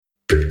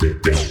Like,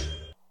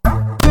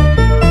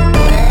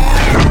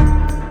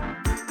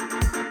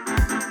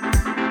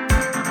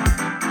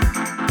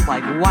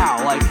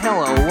 wow, like,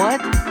 hello,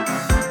 what?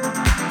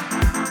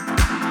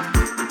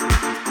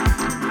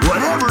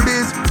 Whatever it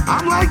is,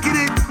 I'm liking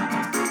it.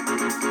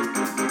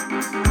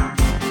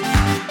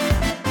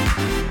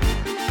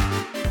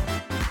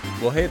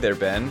 Well, hey there,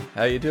 Ben.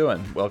 How you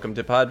doing? Welcome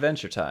to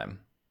Podventure Time.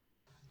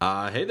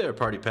 Hey there,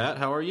 Party Pat.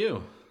 How are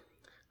you?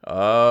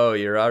 Oh,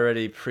 you're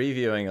already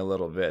previewing a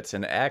little bit.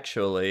 And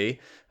actually,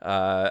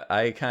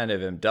 I kind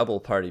of am double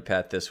Party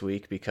Pat this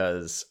week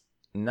because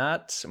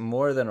not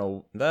more than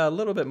a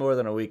little bit more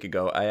than a week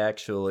ago, I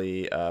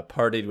actually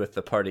partied with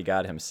the party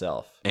god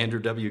himself. Andrew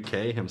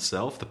WK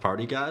himself, the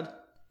party god?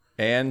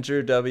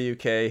 Andrew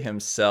WK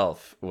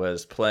himself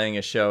was playing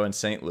a show in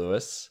St.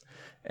 Louis,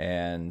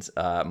 and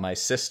my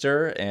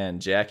sister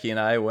and Jackie and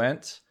I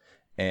went,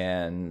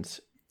 and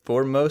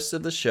for most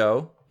of the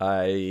show,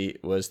 I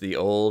was the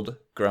old,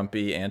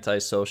 grumpy,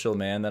 antisocial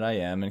man that I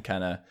am and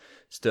kind of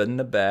stood in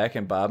the back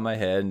and bobbed my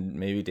head and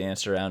maybe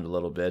danced around a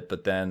little bit,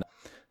 but then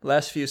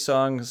last few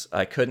songs,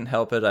 I couldn't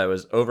help it. I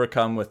was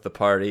overcome with the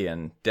party,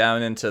 and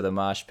down into the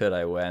mosh pit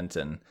I went,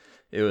 and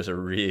it was a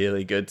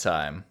really good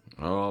time.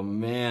 Oh,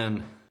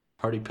 man.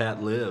 Party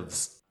Pat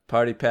lives.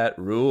 Party Pat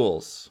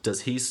rules.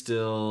 Does he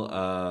still,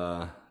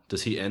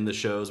 does he end the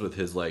shows with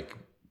his, like,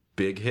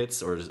 big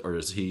hits, or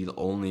is he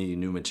only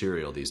new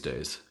material these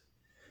days?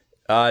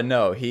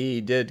 No, he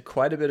did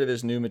quite a bit of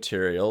his new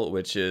material,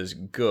 which is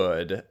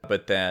good,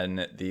 but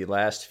then the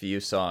last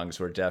few songs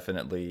were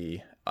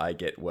definitely I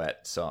Get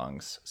Wet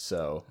songs.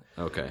 So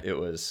okay, it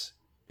was,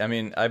 I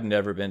mean, I've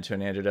never been to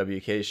an Andrew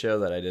WK show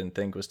that I didn't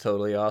think was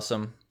totally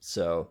awesome.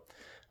 So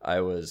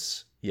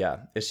it's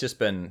just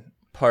been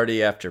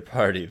party after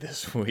party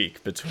this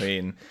week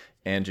between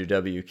Andrew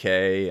WK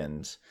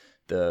and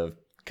the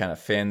kind of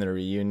family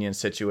reunion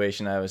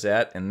situation I was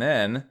at. And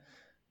then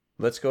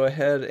let's go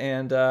ahead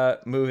and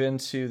move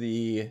into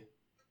the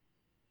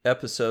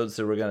episodes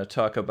that we're going to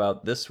talk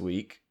about this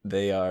week.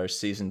 They are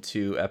season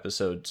 2,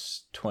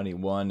 episodes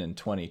 21 and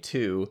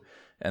 22.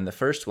 And the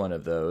first one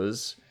of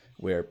those,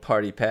 where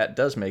Party Pat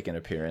does make an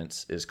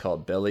appearance, is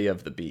called Belly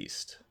of the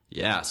Beast.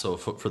 Yeah, so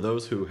for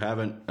those who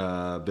haven't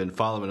been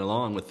following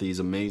along with these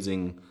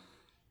amazing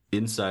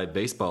inside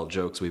baseball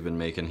jokes we've been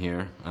making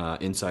here,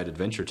 inside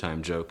Adventure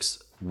Time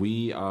jokes,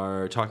 we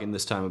are talking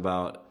this time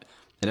about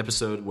an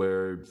episode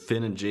where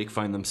Finn and Jake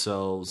find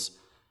themselves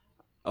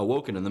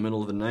awoken in the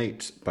middle of the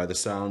night by the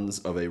sounds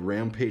of a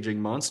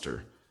rampaging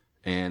monster.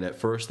 And at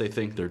first they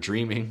think they're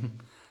dreaming,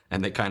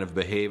 and they kind of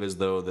behave as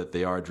though that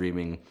they are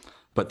dreaming,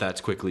 but that's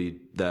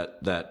quickly,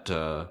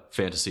 that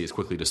fantasy is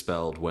quickly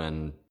dispelled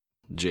when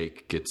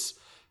Jake gets,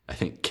 I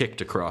think, kicked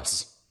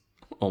across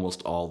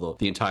almost all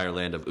the entire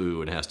land of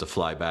Ooo and has to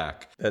fly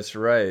back. That's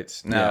right.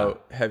 Now,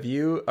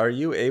 are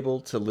you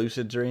able to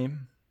lucid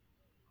dream?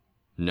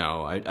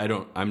 No,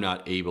 I'm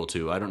not able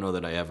to. I don't know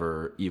that I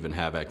ever even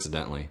have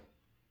accidentally.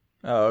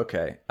 Oh,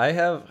 okay. I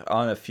have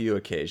on a few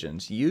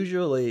occasions.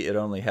 Usually it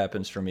only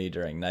happens for me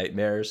during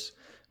nightmares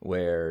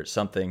where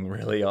something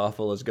really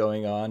awful is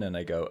going on and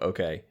I go,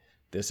 okay,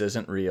 this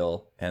isn't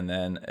real. And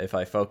then if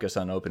I focus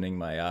on opening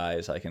my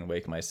eyes, I can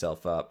wake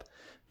myself up.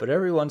 But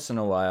every once in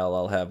a while,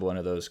 I'll have one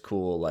of those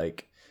cool,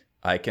 like,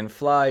 I can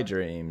fly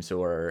dreams,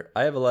 or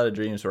I have a lot of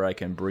dreams where I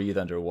can breathe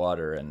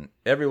underwater. And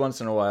every once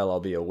in a while,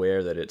 I'll be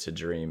aware that it's a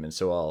dream. And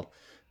so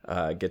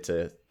I'll get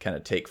to kind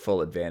of take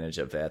full advantage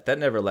of that. That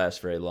never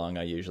lasts very long.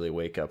 I usually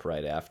wake up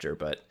right after.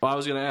 But well, I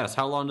was going to ask,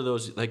 how long do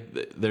those, like,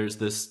 there's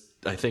this,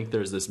 I think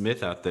there's this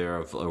myth out there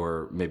of,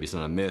 or maybe it's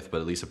not a myth,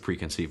 but at least a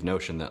preconceived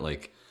notion that,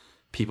 like,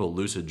 people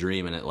lucid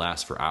dream and it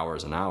lasts for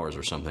hours and hours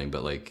or something.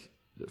 But, like,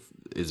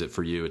 is it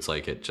for you? It's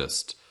like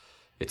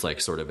it's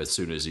like sort of as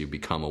soon as you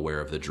become aware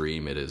of the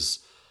dream, it is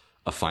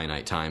a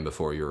finite time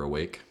before you're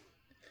awake.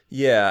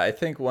 Yeah, I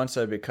think once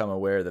I become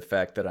aware of the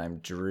fact that I'm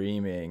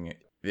dreaming,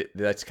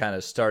 that's kind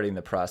of starting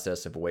the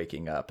process of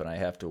waking up, and I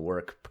have to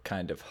work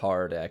kind of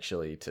hard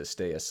actually to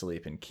stay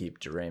asleep and keep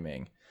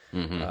dreaming.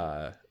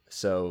 Mm-hmm.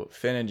 So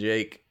Finn and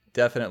Jake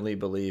definitely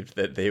believed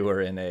that they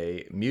were in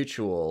a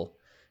mutual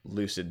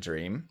lucid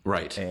dream.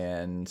 Right.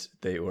 And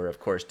they were, of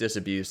course,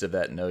 disabused of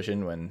that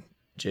notion when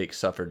Jake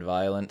suffered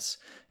violence.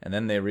 And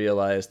then they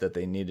realized that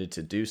they needed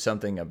to do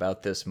something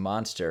about this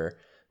monster,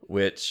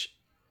 which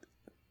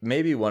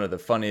maybe one of the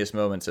funniest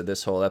moments of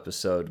this whole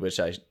episode, which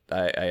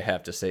I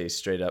have to say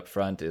straight up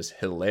front is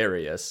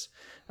hilarious.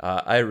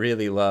 I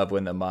really love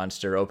when the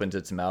monster opens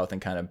its mouth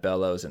and kind of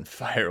bellows and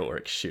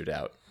fireworks shoot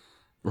out.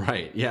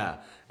 Right, yeah.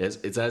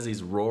 It's as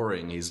he's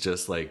roaring, he's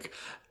just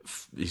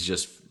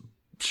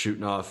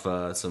shooting off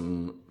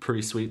some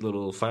pretty sweet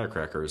little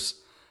firecrackers.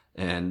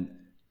 And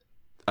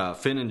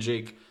Finn and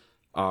Jake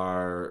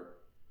are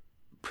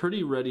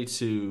pretty ready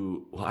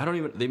to,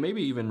 they may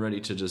be even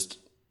ready to just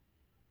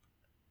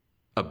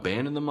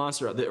abandon the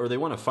monster, or they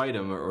want to fight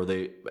him,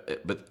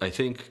 but I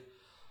think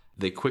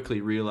they quickly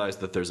realize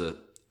that there's a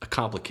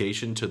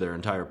complication to their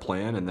entire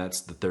plan, and that's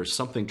that there's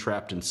something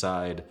trapped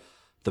inside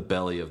the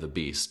belly of the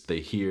beast. They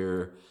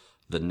hear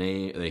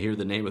They hear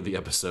the name of the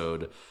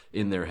episode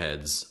in their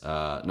heads.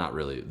 Not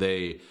really.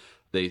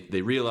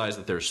 They realize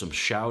that there's some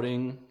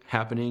shouting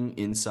happening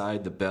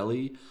inside the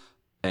belly,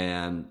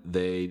 and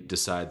they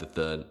decide that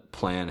the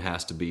plan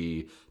has to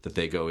be that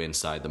they go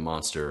inside the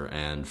monster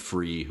and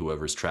free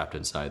whoever's trapped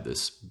inside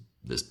this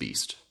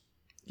beast.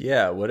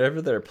 Yeah,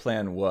 whatever their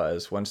plan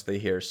was, once they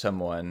hear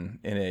someone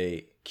in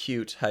a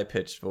cute,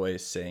 high-pitched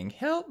voice saying,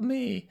 "Help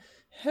me!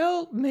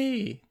 Help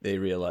me!" they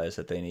realize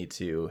that they need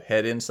to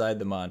head inside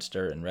the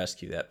monster and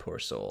rescue that poor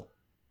soul.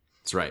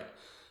 That's right.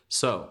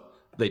 So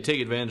they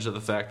take advantage of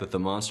the fact that the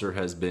monster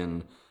has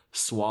been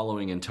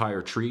swallowing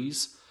entire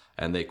trees,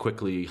 and they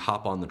quickly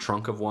hop on the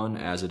trunk of one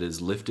as it is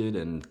lifted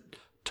and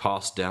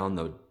tossed down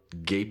the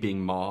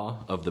gaping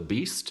maw of the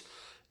beast,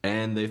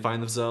 and they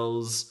find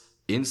themselves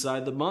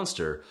inside the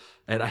monster.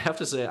 And I have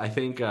to say, I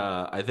think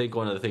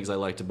one of the things I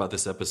liked about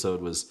this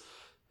episode was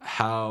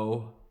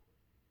how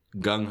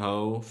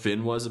gung-ho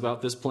Finn was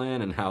about this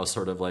plan, and how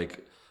sort of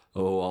like,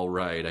 oh, all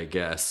right, I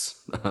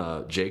guess,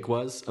 Jake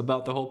was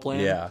about the whole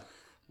plan. Yeah.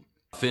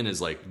 Finn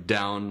is like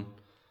down.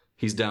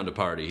 He's down to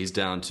party. He's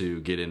down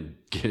to get in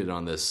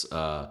on this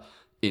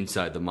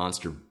inside the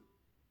monster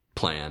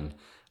plan.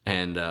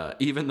 And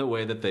even the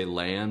way that they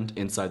land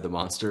inside the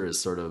monster is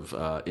sort of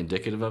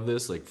indicative of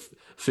this. Like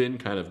Finn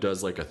kind of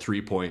does like a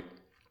 3-point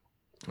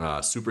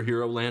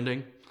superhero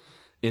landing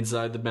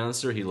inside the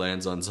monster. He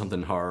lands on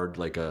something hard,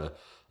 like a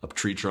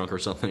tree trunk or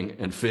something.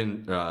 And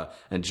Finn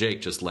and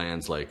Jake just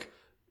lands like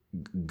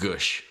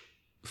gush,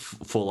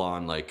 full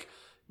on like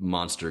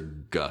monster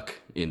guck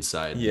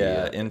inside.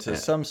 Into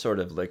some sort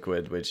of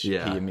liquid, which he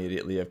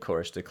immediately, of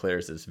course,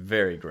 declares is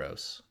very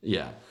gross.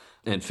 Yeah.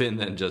 And Finn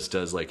then just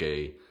does like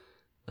a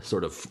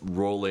sort of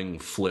rolling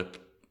flip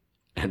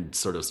and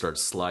sort of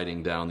starts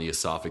sliding down the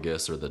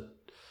esophagus or the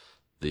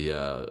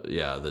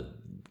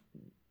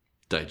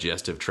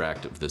digestive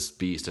tract of this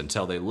beast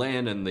until they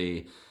land in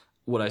the,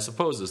 what I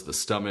suppose is the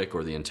stomach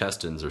or the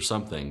intestines or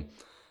something.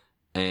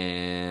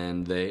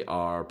 And they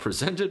are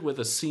presented with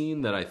a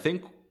scene that I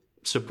think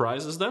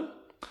surprises them.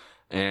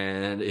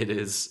 And it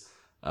is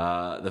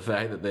the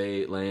fact that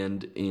they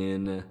land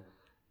in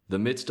the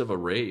midst of a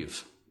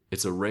rave.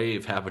 It's a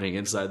rave happening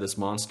inside this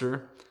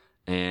monster.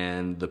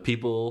 And the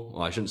people,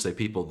 well, I shouldn't say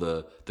people,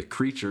 the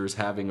creatures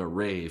having a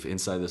rave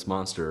inside this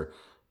monster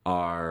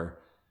are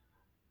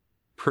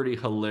pretty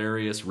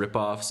hilarious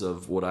ripoffs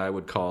of what I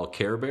would call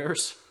Care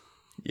Bears.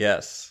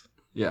 Yes.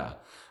 Yeah.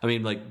 I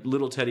mean, like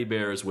little teddy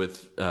bears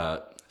with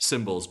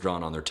symbols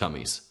drawn on their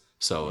tummies.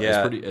 So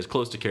as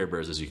close to Care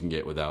Bears as you can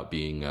get without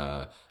being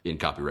in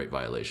copyright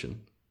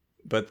violation.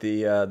 But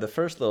the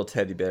first little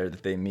teddy bear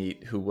that they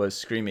meet, who was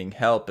screaming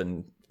help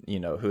and,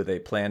 who they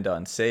planned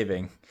on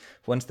saving,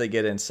 once they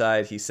get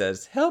inside, he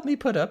says, "Help me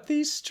put up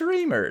these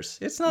streamers.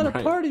 It's not a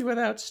party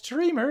without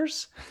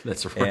streamers."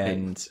 That's right.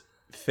 And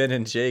Finn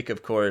and Jake,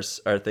 of course,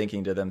 are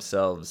thinking to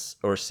themselves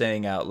or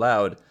saying out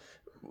loud,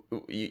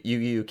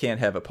 you can't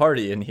have a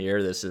party in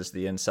here. This is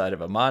the inside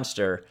of a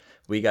monster.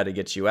 We got to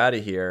get you out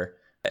of here.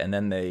 And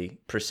then they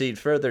proceed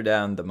further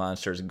down the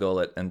monster's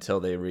gullet until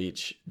they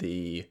reach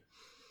the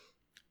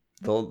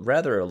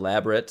rather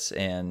elaborate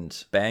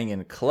and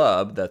banging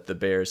club that the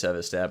bears have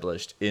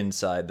established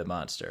inside the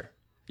monster.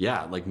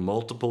 Yeah, like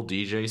multiple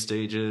DJ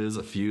stages,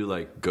 a few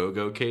like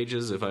go-go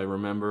cages, if I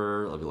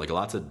remember, like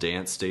lots of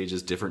dance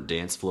stages, different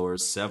dance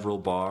floors, several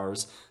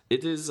bars.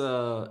 It's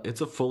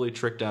a fully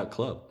tricked out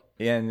club.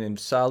 And in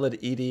solid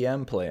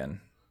EDM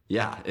playing.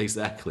 Yeah,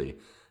 exactly.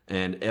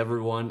 And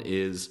everyone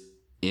is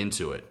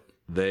into it.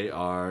 They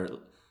are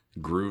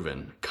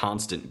grooving,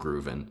 constant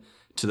grooving,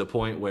 to the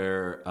point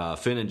where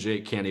Finn and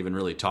Jake can't even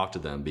really talk to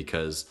them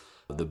because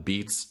the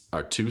beats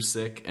are too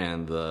sick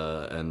and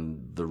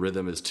the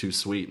rhythm is too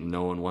sweet, and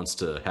no one wants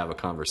to have a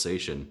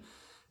conversation.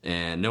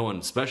 And no one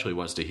especially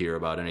wants to hear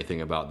about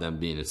anything about them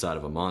being inside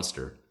of a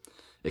monster,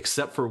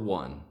 except for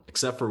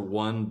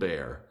one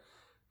bear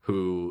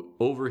who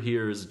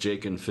overhears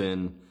Jake and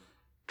Finn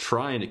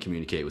trying to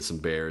communicate with some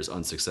bears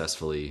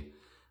unsuccessfully.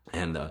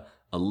 And a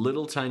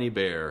little tiny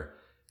bear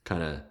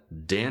kind of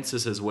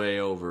dances his way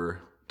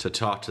over to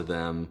talk to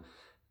them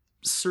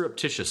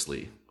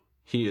surreptitiously.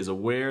 He is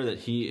aware that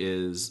he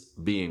is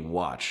being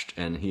watched,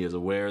 and he is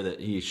aware that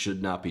he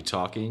should not be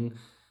talking,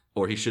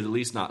 or he should at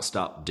least not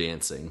stop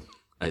dancing,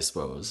 I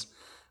suppose.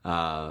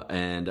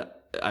 And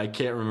I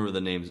can't remember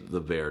the name of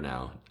the bear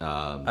now.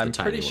 I'm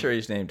pretty sure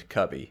he's named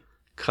Cubby.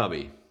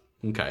 Cubby.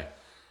 Okay.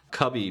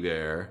 Cubby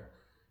Bear,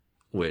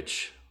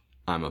 which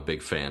I'm a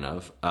big fan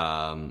of,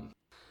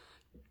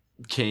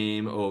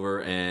 came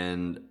over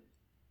and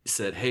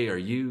said, "Hey, were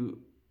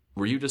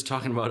you just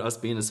talking about us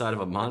being inside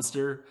of a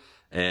monster?"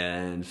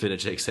 And Finn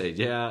and Jake said,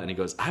 "Yeah." And he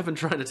goes, "I've been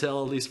trying to tell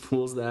all these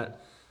fools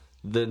that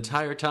the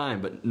entire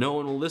time, but no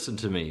one will listen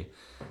to me."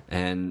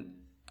 And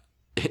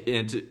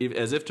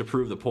as if to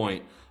prove the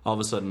point, all of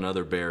a sudden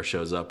another bear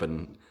shows up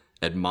and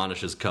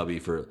admonishes Cubby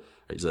for,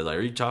 he said, like,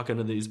 "Are you talking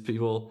to these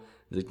people?"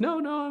 He's like,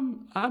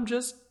 No, I'm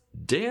just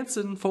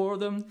dancing for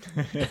them.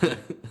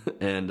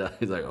 And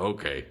he's like,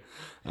 okay.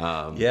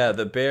 Yeah,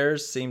 the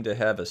Bears seem to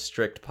have a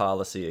strict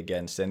policy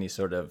against any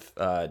sort of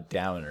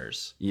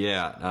downers.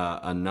 Yeah,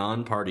 a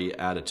non-party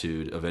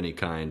attitude of any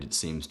kind, it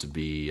seems to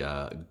be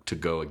to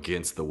go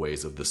against the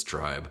ways of this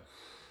tribe.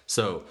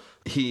 So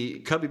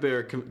Cubby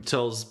Bear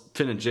tells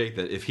Finn and Jake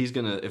that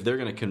if they're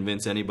gonna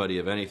convince anybody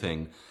of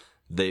anything,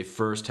 they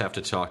first have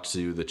to talk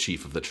to the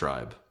chief of the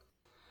tribe,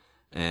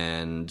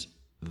 and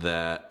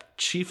that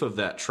chief of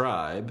that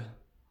tribe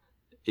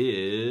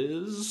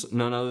is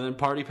none other than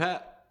Party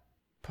Pat.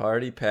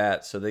 Party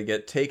Pat. So they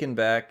get taken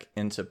back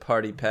into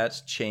Party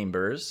Pat's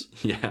chambers,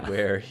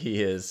 where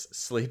he is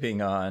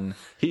sleeping on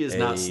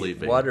not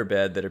sleeping.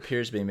 Waterbed that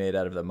appears to be made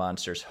out of the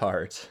monster's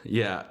heart.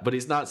 Yeah, but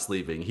he's not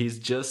sleeping. He's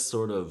just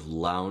sort of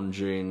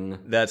lounging.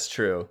 That's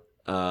true.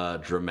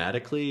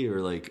 Dramatically,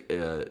 or like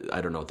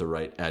I don't know what the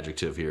right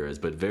adjective here is,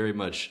 but very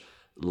much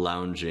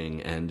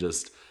lounging, and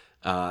just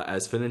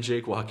as Finn and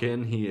Jake walk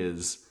in, he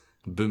is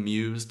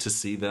bemused to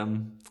see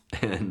them.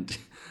 And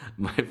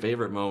my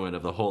favorite moment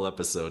of the whole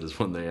episode is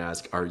when they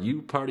ask, "Are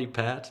you Party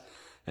Pat?"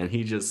 And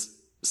he just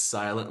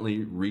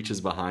silently reaches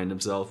behind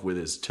himself with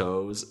his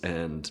toes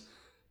and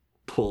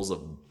pulls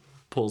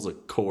a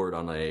cord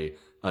on a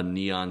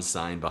neon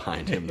sign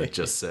behind him that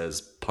just says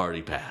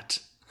Party Pat.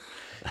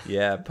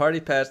 Yeah, Party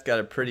Pat's got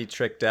a pretty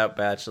tricked out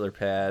bachelor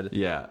pad.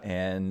 Yeah.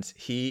 And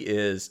he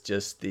is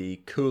just the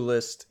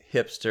coolest,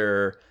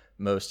 hipster,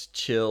 most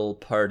chill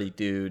party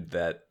dude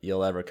that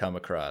you'll ever come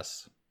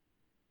across.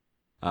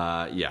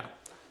 Yeah.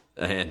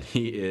 And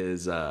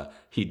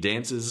he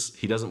dances.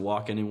 He doesn't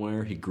walk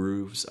anywhere. He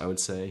grooves, I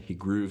would say. He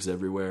grooves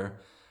everywhere.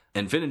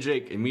 And Finn and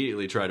Jake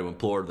immediately try to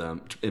implore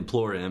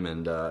him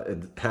and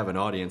have an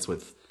audience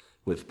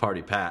with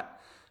Party Pat.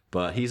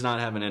 But he's not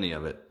having any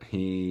of it.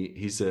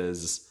 He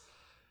says,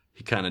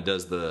 he kind of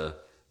does the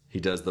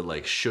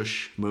like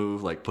shush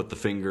move, like put the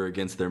finger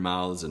against their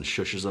mouths and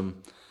shushes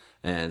them,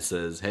 and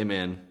says, "Hey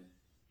man,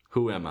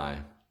 who am I?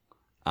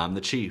 I'm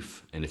the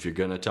chief. And if you're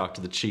going to talk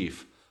to the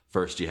chief,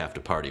 first you have to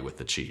party with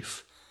the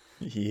chief."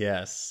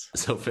 Yes.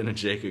 So Finn and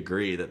Jake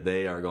agree that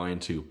they are going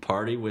to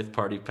party with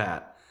Party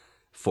Pat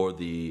for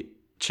the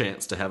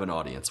chance to have an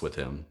audience with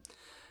him.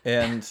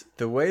 And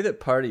the way that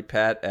Party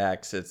Pat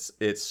acts,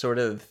 it's sort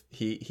of,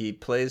 he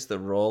plays the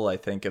role, I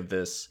think, of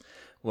this,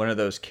 one of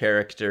those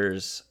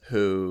characters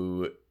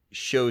who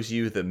shows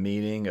you the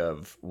meaning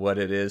of what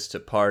it is to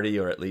party,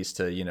 or at least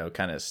to,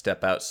 kind of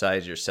step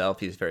outside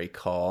yourself. He's very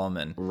calm,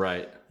 and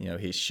right.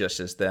 He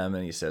shushes them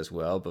and he says,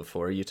 "Well,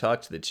 before you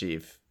talk to the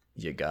chief,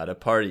 you gotta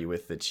party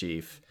with the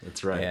chief."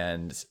 That's right.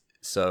 And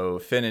so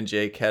Finn and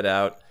Jake head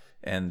out,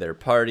 and they're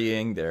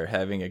partying. They're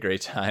having a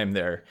great time.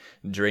 They're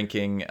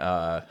drinking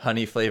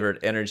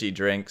honey-flavored energy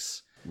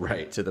drinks,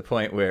 right, to the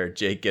point where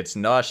Jake gets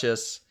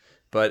nauseous.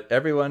 But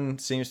everyone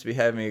seems to be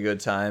having a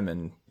good time,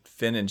 and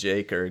Finn and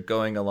Jake are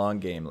going along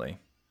gamely.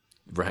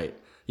 Right.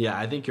 Yeah,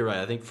 I think you're right.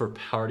 I think for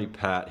Party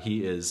Pat,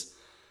 he is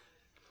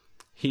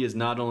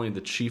not only the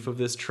chief of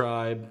this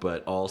tribe,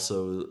 but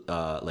also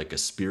like a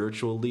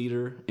spiritual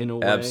leader in a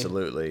way.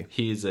 Absolutely.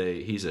 He's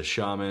a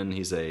shaman.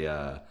 He's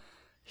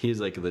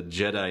like the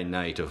Jedi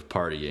Knight of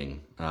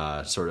partying,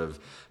 sort of.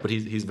 But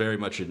he's very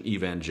much an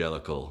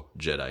evangelical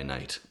Jedi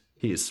Knight.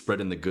 He is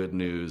spreading the good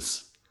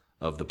news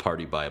of the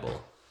Party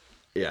Bible.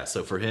 Yeah,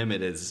 so for him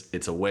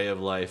it's a way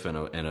of life and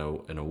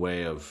a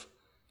way of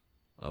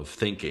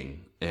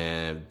thinking.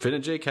 And Finn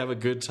and Jake have a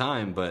good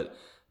time, but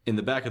in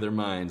the back of their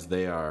minds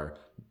they're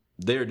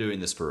doing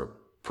this for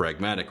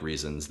pragmatic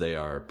reasons. They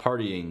are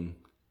partying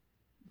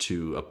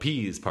to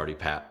appease Party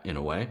Pat in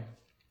a way.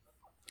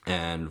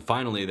 And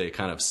finally they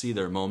kind of see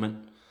their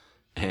moment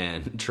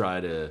and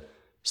try to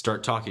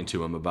start talking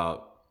to him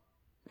about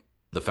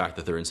the fact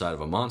that they're inside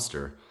of a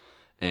monster.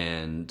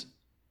 And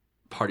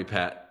Party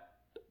Pat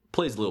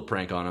plays a little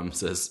prank on him,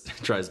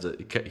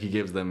 he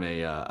gives them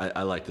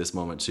I like this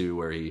moment too,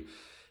 where he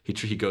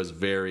goes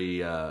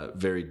very,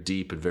 very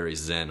deep and very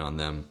zen on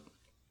them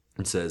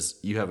and says,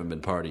 "You haven't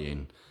been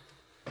partying.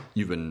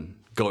 You've been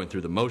going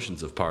through the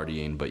motions of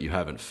partying, but you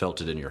haven't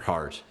felt it in your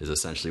heart," is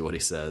essentially what he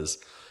says.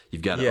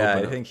 You've got to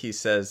open up. I think he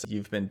says,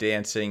 "You've been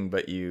dancing,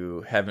 but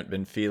you haven't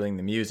been feeling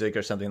the music,"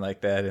 or something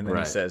like that. And then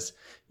he says,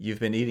 "You've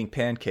been eating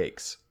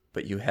pancakes,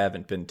 but you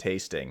haven't been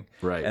tasting."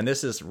 Right. And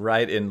this is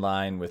right in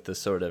line with the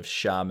sort of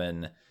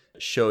shaman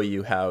show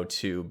you how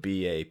to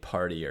be a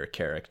partier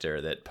character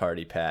that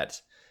Party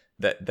Pat,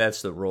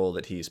 that's the role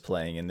that he's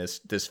playing, and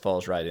this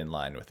falls right in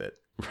line with it.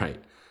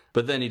 Right.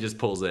 But then he just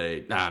pulls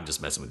I'm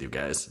just messing with you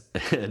guys,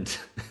 and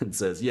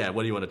says, "Yeah,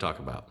 what do you want to talk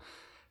about?"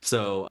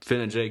 So Finn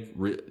and Jake,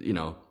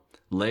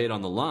 lay it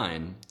on the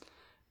line,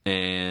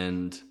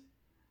 and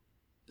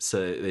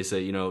so they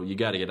say, you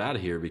got to get out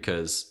of here,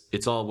 because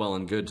it's all well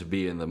and good to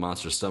be in the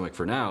monster's stomach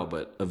for now,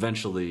 but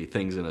eventually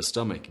things in a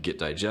stomach get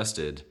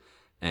digested,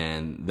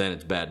 and then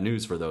it's bad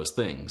news for those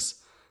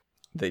things.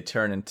 They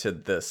turn into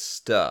the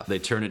stuff.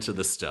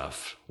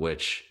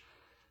 Which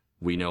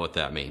we know what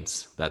that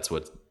means. That's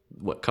what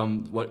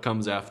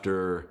comes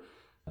after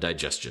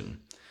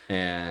digestion.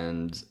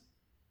 And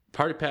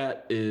Party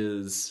Pat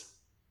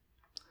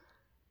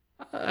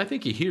I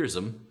think he hears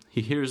them.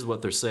 He hears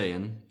what they're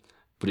saying,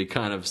 but he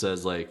kind of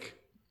says like,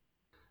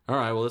 all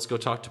right, well, let's go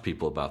talk to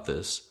people about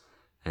this.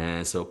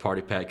 And so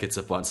Party Pat gets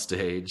up on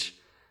stage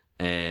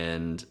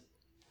and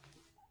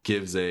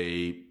gives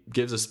a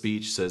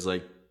speech, says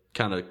like,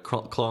 kind of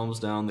calms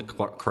down the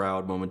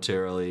crowd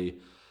momentarily,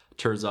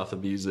 turns off the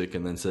music,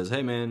 and then says,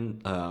 hey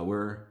man,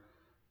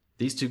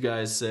 these two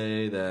guys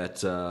say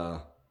that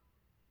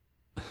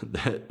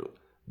that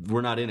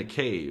we're not in a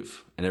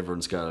cave. And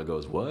everyone's kind of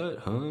goes, what?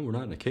 Huh? We're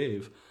not in a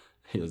cave.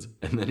 And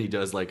then he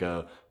does like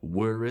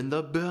we're in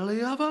the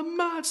belly of a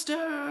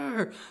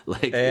monster.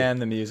 Like,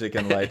 and the music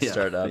and lights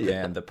start up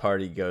and the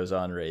party goes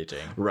on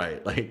raging.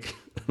 Right. Like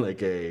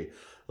a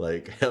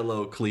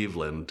Hello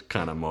Cleveland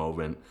kind of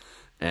moment.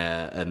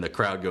 And the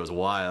crowd goes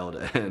wild,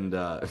 and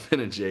Finn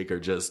and Jake are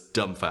just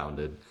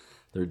dumbfounded.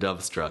 They're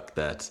dumbstruck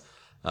that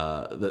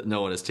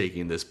no one is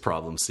taking this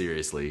problem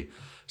seriously.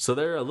 So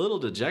they're a little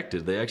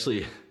dejected. They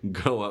actually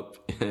go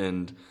up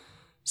and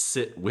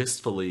sit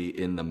wistfully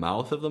in the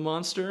mouth of the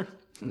monster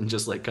and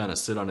just like kind of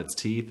sit on its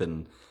teeth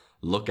and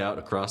look out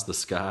across the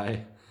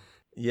sky.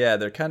 Yeah,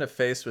 they're kind of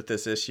faced with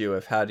this issue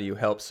of how do you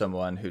help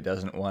someone who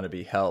doesn't want to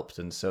be helped.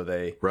 And so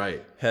they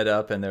head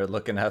up and they're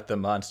looking at the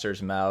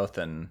monster's mouth,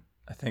 and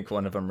I think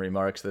one of them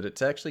remarks that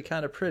it's actually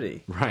kind of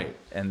pretty. Right.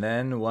 And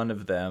then one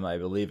of them, I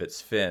believe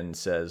it's Finn,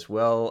 says,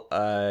 well,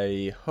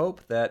 I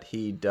hope that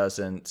he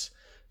doesn't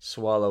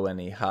swallow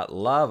any hot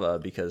lava,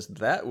 because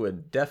that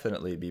would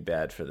definitely be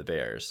bad for the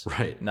bears.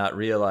 Right. Not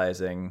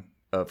realizing,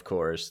 of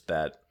course,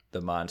 that the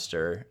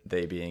monster,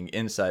 they being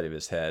inside of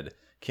his head,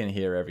 can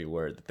hear every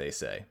word that they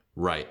say.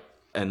 Right.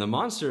 And the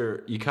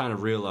monster, you kind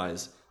of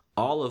realize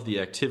all of the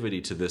activity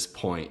to this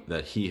point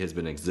that he has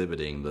been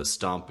exhibiting, the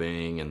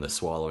stomping and the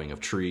swallowing of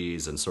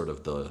trees and sort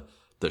of the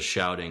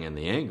shouting and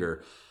the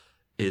anger,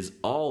 is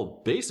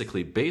all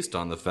basically based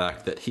on the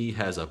fact that he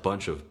has a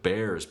bunch of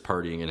bears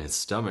partying in his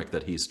stomach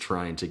that he's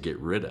trying to get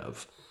rid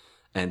of.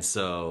 And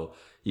so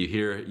he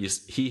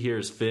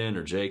hears Finn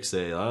or Jake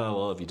say, oh,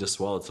 well, if you just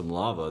swallowed some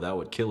lava, that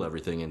would kill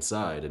everything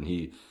inside. And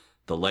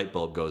the light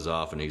bulb goes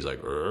off and he's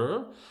like,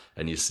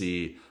 and you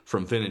see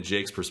from Finn and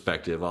Jake's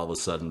perspective, all of a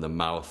sudden the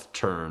mouth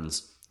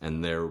turns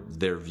and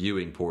their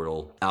viewing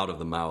portal out of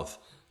the mouth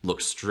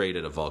looks straight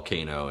at a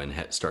volcano and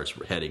starts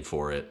heading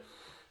for it.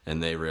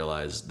 And they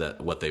realize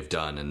that what they've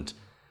done, and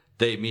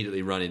they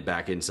immediately run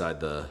back inside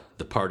the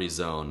party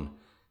zone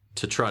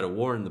to try to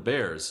warn the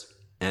bears.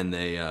 And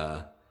they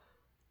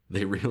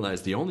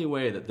realize the only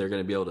way that they're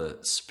going to be able to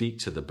speak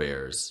to the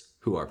bears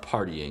who are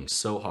partying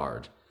so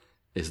hard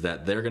is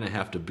that they're going to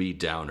have to be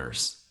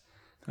downers.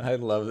 I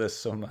love this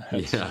so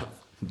much. Yeah,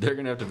 they're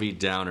going to have to be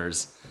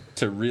downers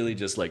to really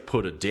just like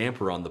put a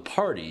damper on the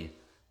party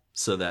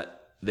so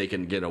that they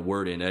can get a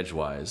word in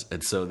edgewise.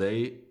 And so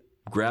they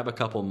grab a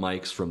couple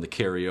mics from the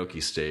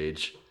karaoke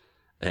stage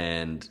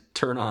and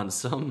turn on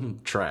some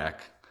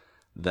track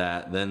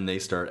that then they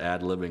start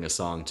ad-libbing a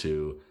song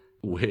to,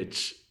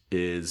 which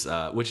is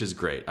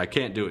great. I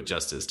can't do it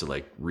justice to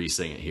like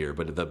re-sing it here,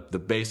 but the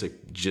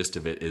basic gist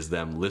of it is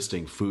them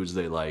listing foods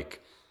they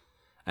like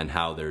and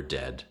how they're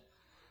dead.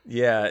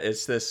 Yeah,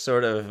 it's this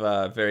sort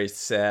of very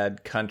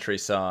sad country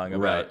song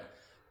about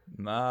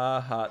my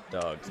hot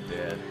dog's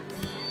dead.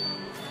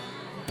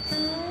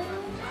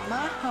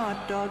 My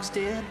hot dog's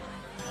dead.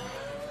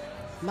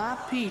 My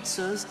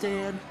pizza's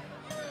dead.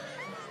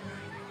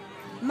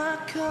 My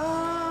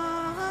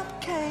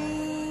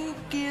cupcake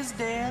is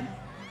dead.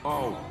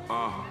 Oh,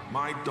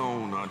 my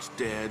donut's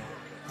dead.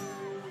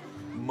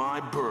 My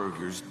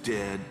burger's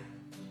dead.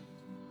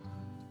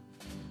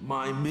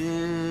 My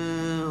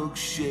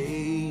milkshake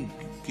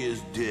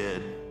is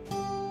dead.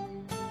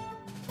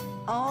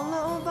 All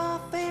of our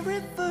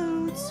favorite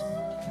foods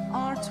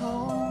are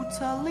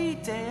totally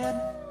dead.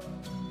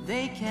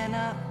 They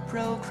cannot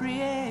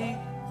procreate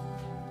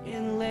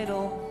in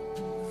little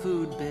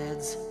food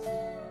beds.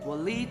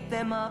 We'll eat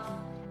them up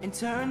and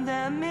turn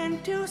them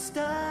into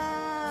stuff.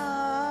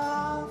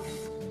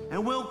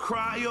 And we'll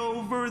cry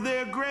over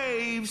their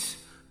graves,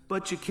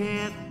 but you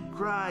can't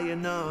cry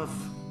enough.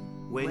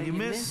 When you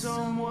miss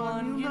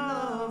someone you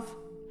love,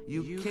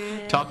 you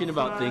can't. Talking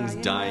about things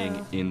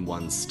dying in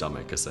one's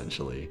stomach,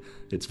 essentially.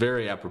 It's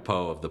very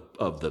apropos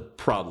of the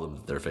problem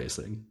that they're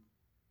facing.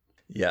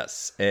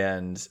 Yes,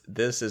 and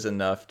this is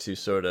enough to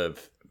sort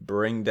of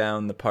bring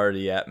down the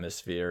party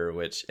atmosphere,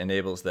 which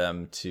enables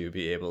them to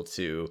be able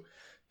to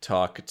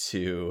talk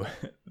to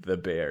the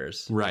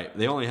bears. Right.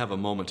 They only have a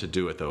moment to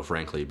do it, though,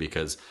 frankly,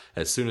 because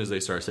as soon as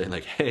they start saying,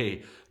 like,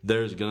 hey,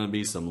 there's going to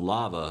be some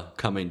lava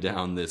coming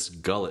down this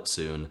gullet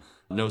soon,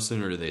 no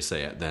sooner do they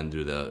say it than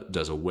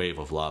does a wave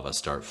of lava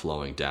start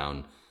flowing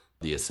down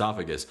the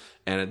esophagus.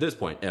 And at this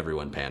point,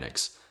 everyone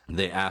panics.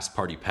 They ask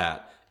Party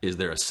Pat, is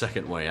there a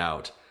second way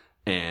out?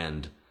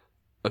 And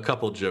a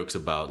couple jokes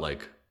about,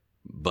 like,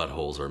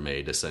 buttholes are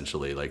made,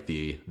 essentially. Like,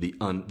 the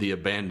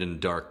abandoned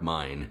dark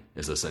mine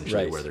is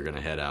essentially where they're going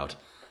to head out.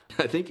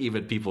 I think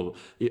even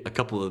a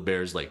couple of the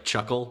bears, like,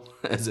 chuckle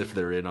as if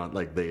they're in on,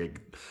 like,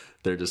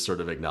 they're just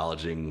sort of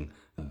acknowledging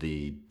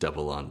the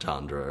double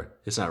entendre.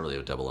 It's not really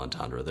a double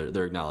entendre.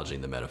 They're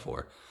acknowledging the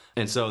metaphor.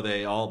 And so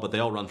they all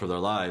run for their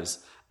lives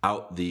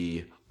out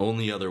the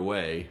only other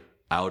way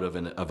out of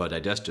a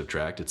digestive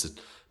tract.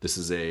 This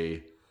is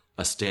a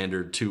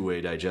standard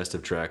 2-way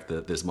digestive tract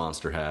that this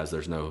monster has.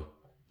 There's no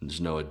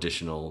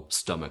additional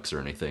stomachs or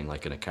anything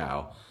like in a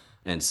cow.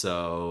 And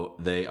so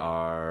they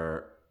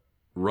are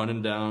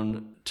running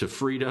down to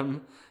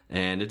freedom,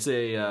 and it's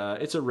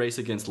a race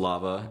against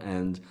lava,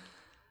 and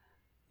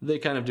they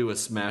kind of do a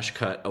smash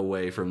cut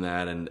away from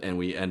that, and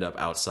we end up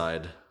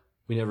outside.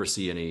 We never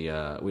see any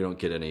we don't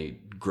get any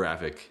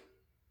graphic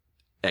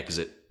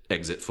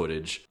exit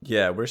footage.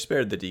 Yeah, we're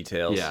spared the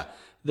details. Yeah.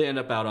 They end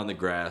up out on the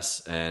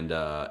grass, and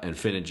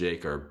Finn and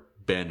Jake are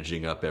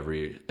bandaging up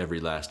every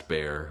last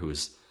bear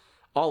who's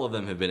all of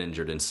them have been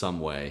injured in some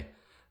way.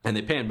 And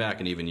they pan back,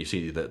 and even you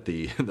see that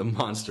the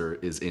monster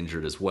is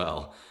injured as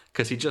well,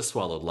 because he just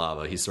swallowed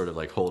lava. He's sort of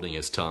like holding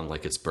his tongue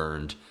like it's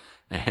burned,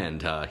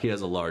 and he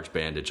has a large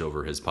bandage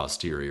over his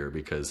posterior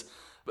because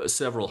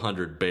several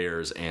hundred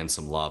bears and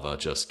some lava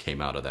just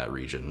came out of that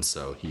region.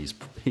 So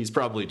he's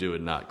probably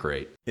doing not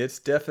great. It's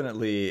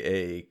definitely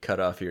a cut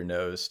off your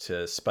nose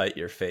to spite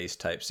your face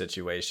type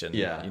situation.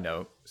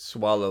 Yeah.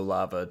 Swallow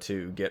lava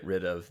to get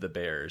rid of the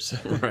bears.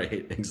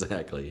 Right,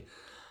 exactly.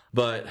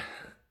 But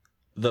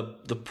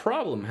the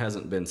problem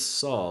hasn't been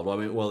solved. I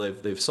mean,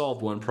 they've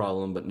solved one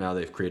problem, but now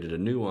they've created a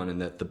new one, in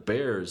that the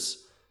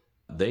bears,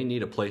 they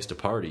need a place to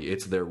party.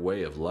 It's their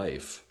way of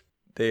life.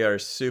 They are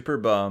super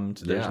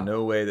bummed. There's Yeah.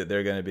 no way that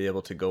they're going to be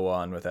able to go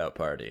on without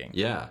partying.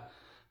 Yeah.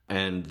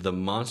 And the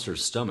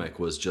monster's stomach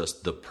was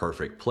just the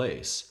perfect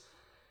place.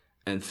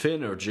 And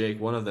Finn or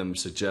Jake, one of them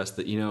suggests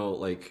that,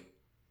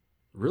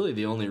 really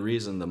the only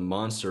reason the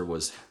monster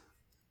was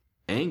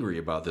angry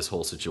about this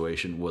whole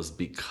situation was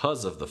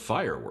because of the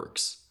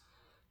fireworks.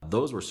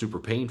 Those were super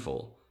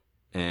painful.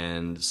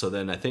 And so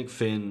then I think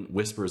Finn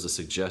whispers a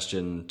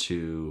suggestion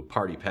to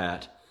Party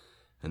Pat,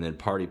 and then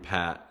Party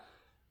Pat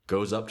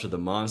goes up to the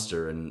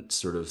monster and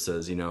sort of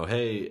says,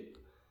 hey,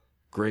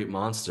 great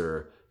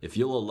monster, if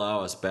you'll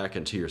allow us back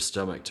into your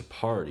stomach to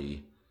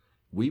party,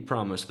 we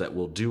promise that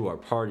we'll do our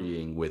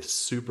partying with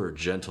super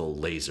gentle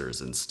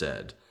lasers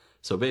instead.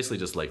 So basically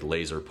just like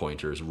laser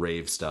pointers,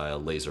 rave-style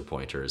laser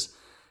pointers.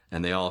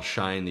 And they all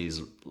shine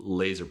these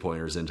laser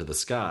pointers into the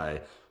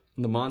sky.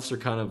 And the monster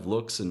kind of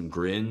looks and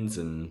grins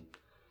and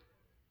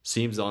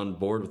seems on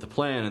board with the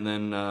plan. And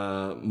then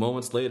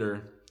moments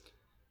later,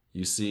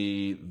 you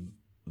see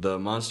the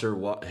monster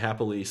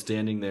happily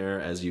standing there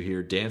as you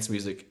hear dance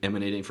music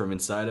emanating from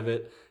inside of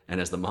it. And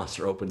as the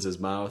monster opens his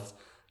mouth,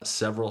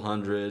 several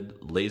hundred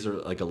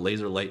a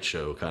laser light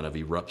show kind of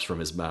erupts from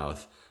his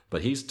mouth.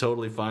 But he's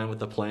totally fine with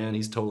the plan.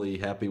 He's totally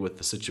happy with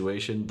the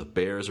situation. The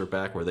bears are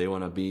back where they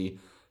want to be.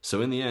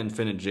 So in the end,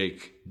 Finn and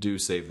Jake do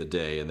save the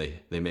day, and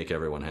they make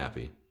everyone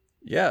happy.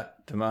 Yeah,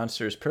 the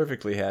monster is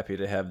perfectly happy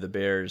to have the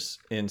bears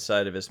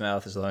inside of his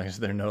mouth as long as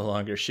they're no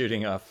longer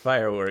shooting off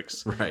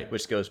fireworks. Right.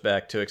 Which goes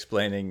back to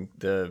explaining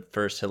the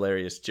first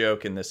hilarious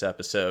joke in this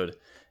episode.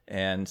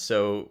 And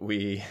so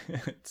we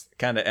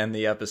kind of end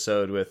the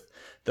episode with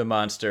the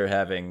monster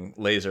having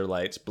laser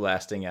lights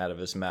blasting out of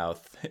his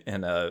mouth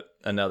in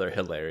another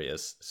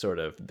hilarious sort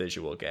of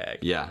visual gag.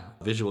 Yeah,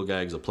 visual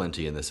gags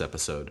aplenty in this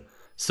episode.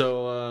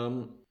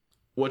 So,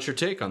 what's your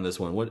take on this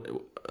one? What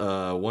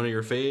one of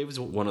your faves?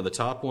 One of the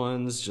top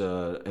ones?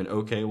 An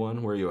okay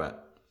one? Where are you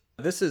at?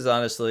 This is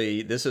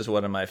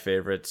one of my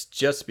favorites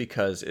just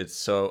because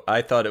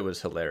I thought it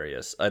was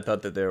hilarious. I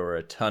thought that there were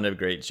a ton of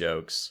great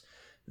jokes.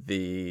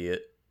 The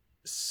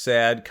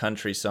sad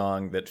country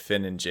song that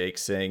Finn and Jake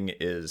sing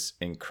is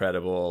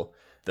incredible.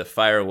 The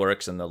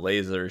fireworks and the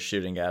lasers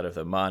shooting out of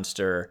the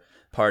monster.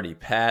 Party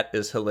Pat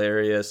is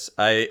hilarious.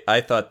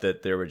 I thought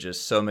that there were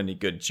just so many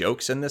good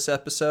jokes in this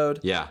episode.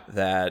 Yeah.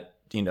 That,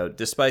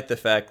 despite the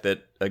fact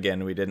that,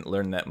 again, we didn't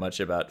learn that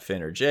much about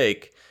Finn or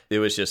Jake, it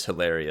was just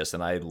hilarious,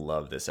 and I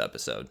love this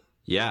episode.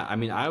 Yeah, I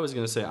mean, I was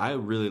going to say, I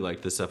really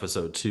liked this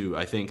episode, too.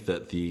 I think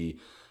that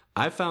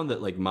I found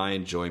that, my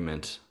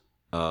enjoyment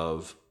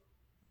of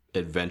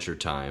Adventure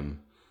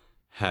Time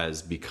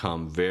has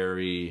become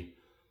very,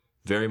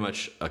 very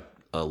much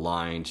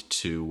aligned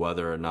to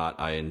whether or not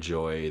I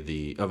enjoy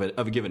of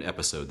a given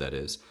episode, that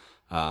is.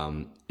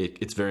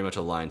 It's very much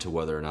aligned to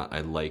whether or not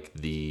I like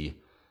the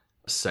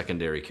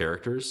secondary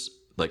characters,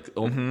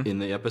 in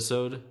the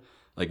episode.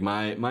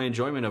 My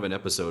enjoyment of an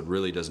episode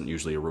really doesn't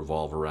usually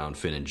revolve around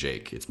Finn and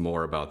Jake. It's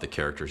more about the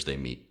characters they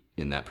meet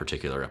in that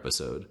particular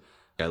episode.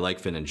 I like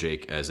Finn and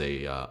Jake as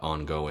a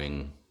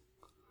ongoing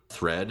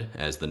thread,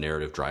 as the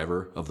narrative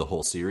driver of the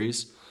whole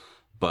series.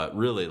 But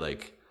really,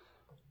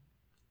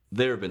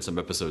 there have been some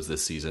episodes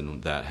this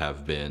season that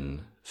have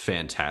been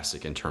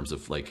fantastic in terms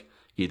of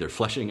either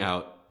fleshing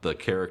out a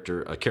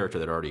character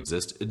that already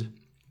existed,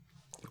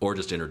 or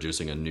just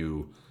introducing a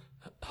new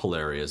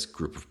hilarious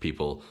group of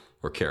people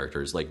or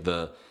characters,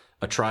 a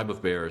tribe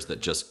of bears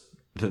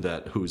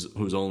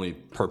whose only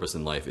purpose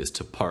in life is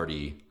to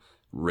party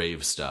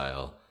rave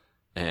style,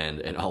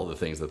 and all the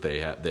things that they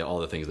have, all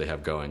the things they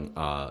have going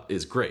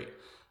is great.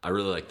 I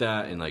really like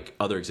that. And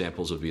other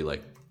examples would be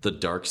the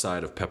dark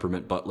side of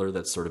Peppermint Butler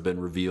that's sort of been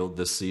revealed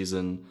this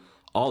season.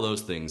 All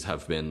those things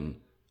have been,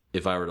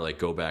 if I were to like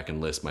go back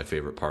and list my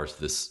favorite parts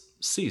this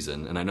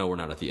season, and I know we're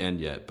not at the end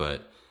yet,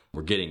 but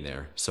we're getting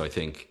there. So I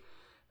think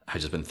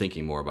I've just been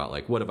thinking more about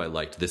like, what have I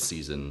liked this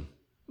season,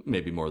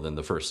 maybe more than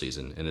the first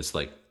season? And it's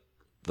like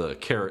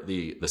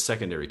the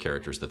secondary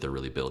characters that they're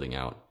really building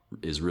out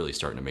is really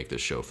starting to make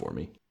this show for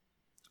me.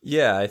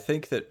 Yeah, I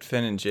think that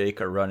Finn and Jake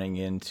are running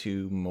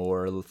into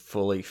more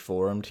fully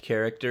formed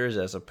characters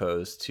as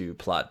opposed to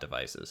plot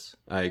devices.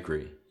 I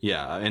agree.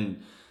 Yeah,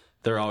 and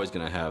they're always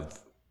going to have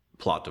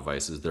plot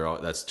devices.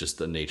 That's just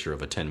the nature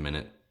of a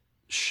 10-minute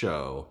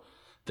show.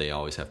 They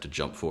always have to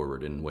jump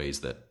forward in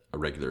ways that a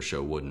regular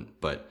show wouldn't.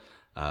 But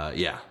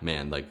yeah,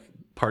 man, like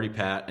Party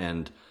Pat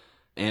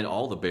and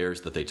all the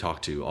bears that they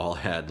talked to all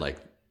had like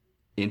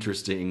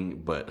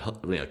interesting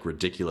but like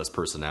ridiculous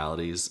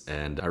personalities,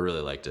 and I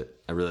really liked it.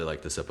 I really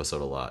liked this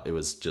episode a lot. It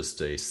was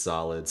just a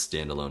solid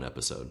standalone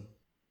episode.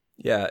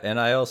 Yeah, and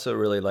I also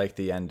really like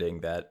the ending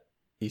that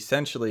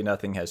essentially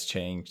nothing has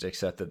changed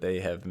except that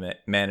they have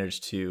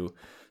managed to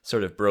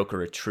sort of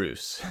broker a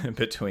truce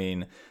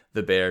between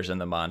the bears and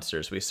the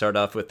monsters. We start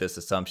off with this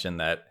assumption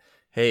that,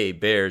 hey,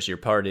 bears, you're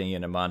partying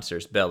in a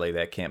monster's belly.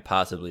 That can't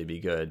possibly be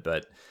good.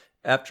 But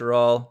after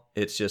all,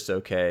 it's just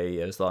okay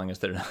as long as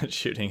they're not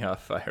shooting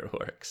off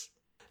fireworks.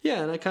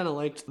 Yeah, and I kind of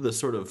liked the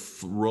sort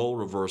of role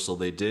reversal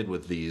they did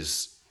with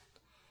these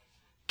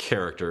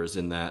characters,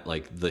 in that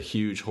like the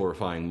huge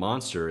horrifying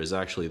monster is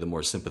actually the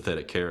more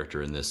sympathetic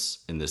character in this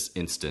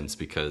instance,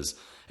 because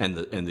and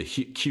the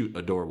cute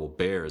adorable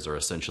bears are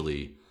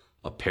essentially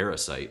a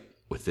parasite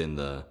within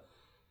the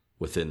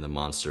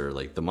monster.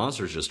 Like the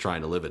monster's just trying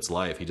to live its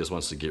life. He just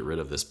wants to get rid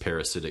of this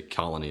parasitic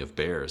colony of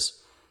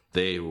bears.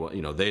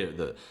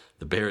 The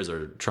bears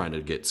are trying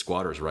to get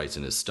squatters' rights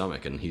in his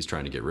stomach, and he's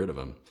trying to get rid of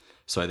them.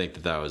 So I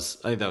think that was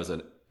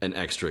an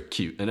extra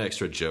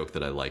joke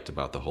that I liked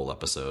about the whole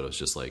episode. It was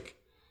just like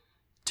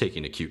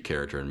taking a cute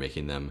character and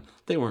making them,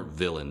 they weren't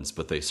villains,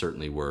 but they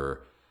certainly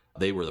were.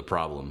 They were the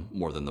problem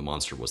more than the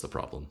monster was the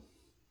problem.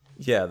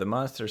 Yeah, the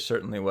monster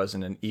certainly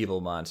wasn't an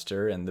evil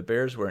monster, and the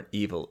bears weren't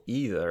evil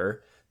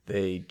either.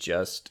 They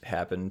just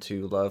happened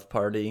to love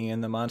partying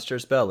in the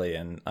monster's belly,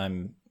 and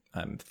I'm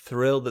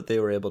thrilled that they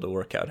were able to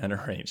work out an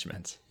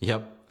arrangement.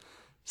 Yep.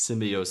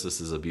 Symbiosis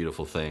is a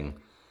beautiful thing.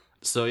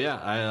 So yeah,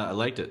 I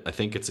liked it. I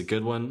think it's a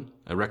good one.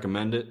 I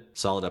recommend it.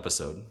 Solid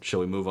episode. Shall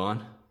we move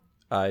on?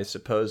 I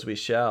suppose we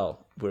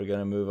shall. We're going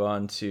to move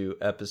on to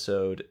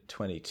episode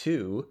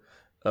 22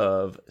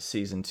 of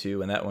season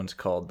 2, and that one's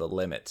called The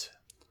Limit.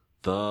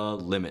 The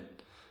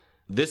Limit.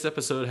 This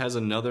episode has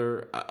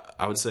another,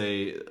 I would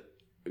say,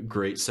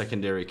 great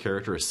secondary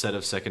character, a set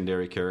of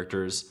secondary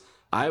characters.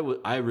 I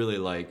really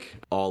like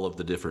all of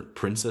the different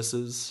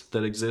princesses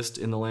that exist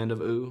in the land of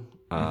Ooo.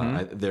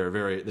 They're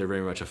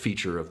very much a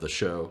feature of the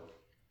show,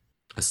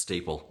 a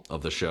staple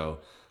of the show.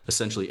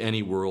 Essentially,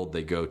 any world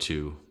they go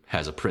to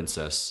has a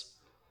princess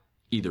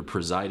either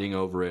presiding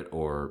over it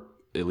or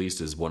at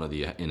least is one of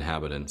the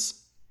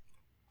inhabitants.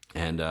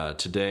 And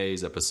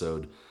today's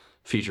episode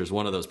features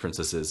one of those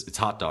princesses. It's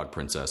Hot Dog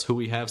Princess, who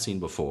we have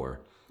seen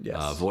before.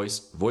 Yes.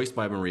 Voiced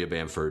by Maria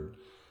Bamford,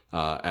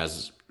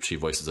 as she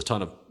voices a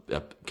ton of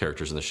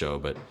characters in the show,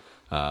 but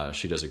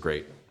she does a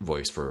great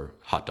voice for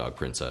Hot Dog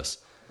Princess.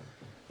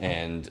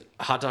 And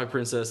Hot Dog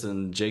Princess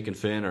and Jake and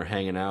Finn are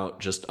hanging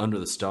out just under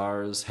the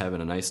stars,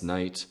 having a nice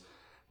night.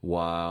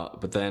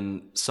 But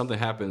then something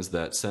happens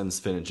that sends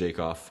Finn and Jake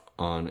off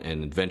on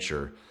an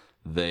adventure.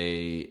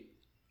 They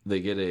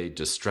get a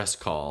distress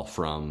call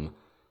from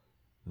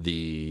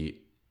the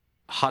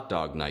Hot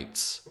Dog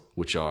Knights,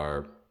 which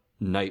are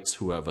knights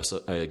who have,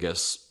 I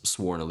guess,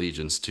 sworn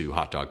allegiance to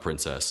Hot Dog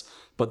Princess.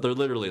 But they're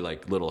literally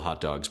like little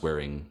hot dogs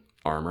wearing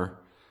armor.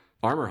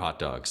 Armor hot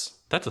dogs.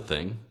 That's a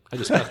thing. I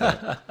just got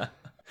that.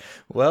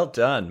 Well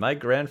done. My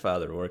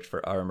grandfather worked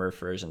for Armor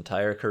for his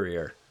entire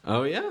career.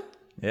 Oh, yeah?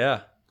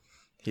 Yeah.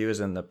 He was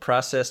in the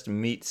processed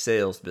meat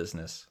sales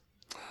business.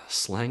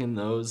 Slanging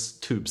those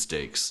tube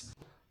steaks.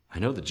 I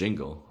know the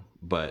jingle,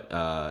 but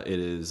it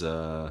is...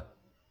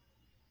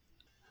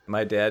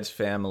 My dad's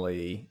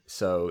family,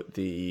 so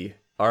the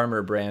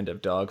Armor brand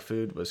of dog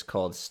food was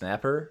called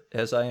Snapper,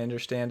 as I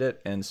understand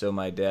it. And so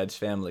my dad's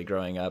family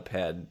growing up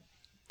had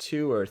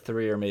 2 or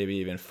 3 or maybe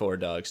even 4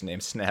 dogs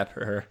named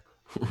Snapper.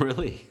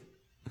 Really?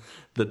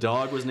 The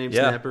dog was named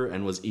Snapper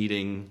and was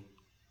eating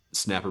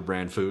Snapper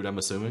brand food, I'm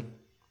assuming?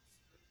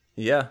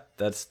 Yeah,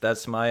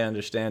 that's my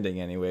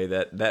understanding anyway.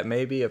 That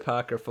may be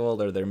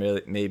apocryphal, or there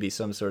may be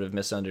some sort of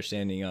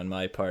misunderstanding on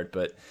my part,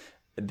 but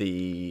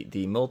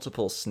the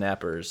multiple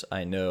Snappers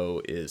I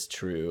know is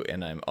true,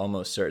 and I'm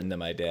almost certain that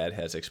my dad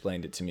has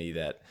explained it to me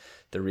that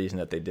the reason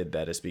that they did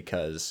that is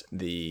because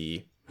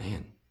the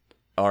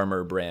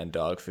Armor brand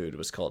dog food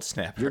was called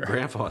Snapper. Your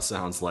grandpa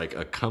sounds like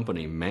a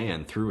company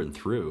man through and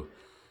through.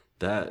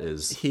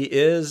 He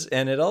is,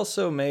 and it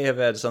also may have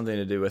had something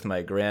to do with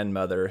my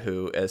grandmother,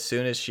 who, as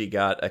soon as she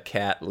got a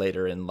cat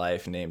later in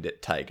life, named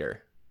it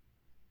Tiger.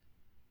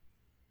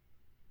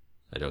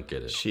 I don't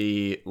get it.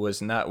 She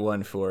was not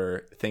one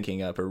for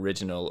thinking up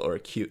original or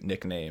cute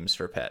nicknames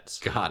for pets.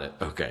 Got it.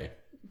 Okay.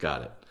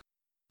 Got it.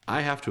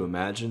 I have to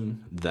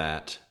imagine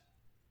that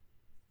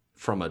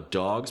from a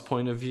dog's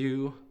point of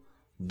view,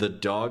 the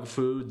dog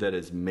food that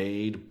is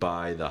made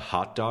by the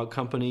hot dog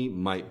company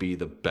might be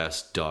the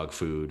best dog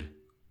food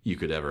you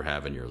could ever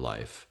have in your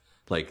life.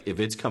 Like if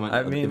it's coming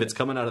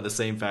out of the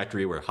same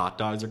factory where hot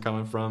dogs are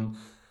coming from,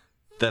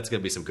 that's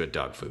going to be some good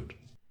dog food.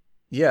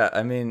 Yeah,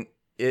 I mean,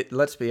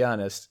 let's be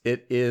honest,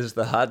 it is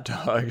the hot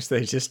dogs.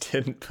 They just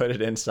didn't put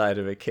it inside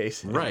of a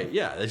casing. Right,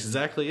 yeah, that's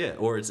exactly it.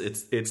 Or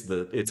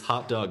it's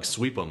hot dog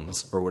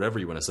sweepums or whatever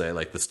you want to say,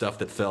 like the stuff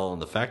that fell on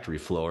the factory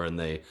floor and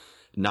they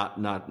not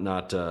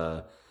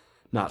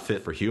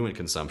fit for human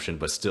consumption,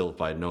 but still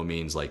by no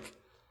means like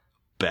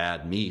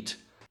bad meat.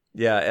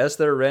 Yeah, as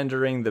they're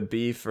rendering the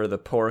beef or the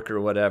pork or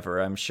whatever,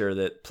 I'm sure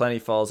that plenty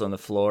falls on the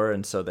floor,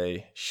 and so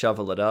they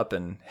shovel it up,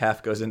 and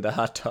half goes into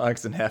hot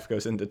dogs and half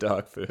goes into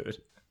dog food.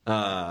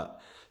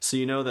 So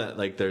you know that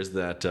like there's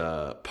that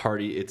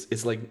party.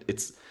 It's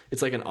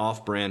like an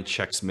off-brand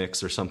Chex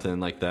Mix or something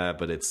like that,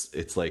 but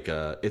it's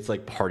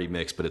like party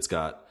mix, but it's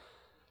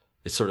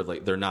sort of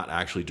like they're not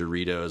actually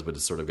Doritos, but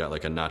it's sort of got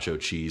like a nacho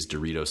cheese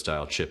Dorito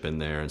style chip in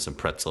there and some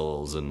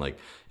pretzels and like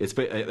I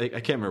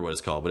can't remember what it's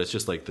called, but it's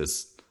just like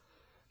this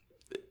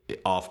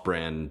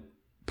off-brand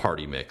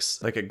party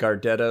mix, like a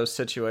Gardetto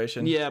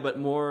situation. Yeah, but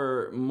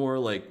more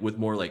like with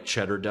more like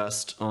cheddar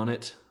dust on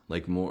it,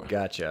 like more.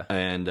 Gotcha.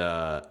 And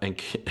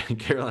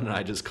Carolyn and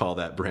I just call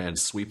that brand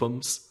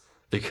Sweepums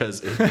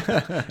because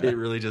it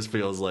really just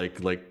feels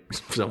like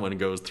someone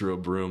goes through a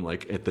broom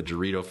like at the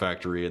Dorito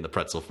factory and the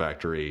pretzel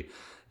factory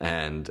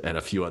and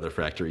a few other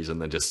factories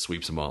and then just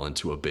sweeps them all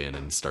into a bin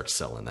and starts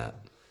selling that.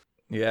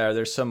 Yeah,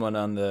 there's someone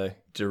on the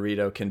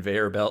Dorito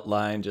conveyor belt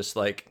line just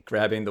like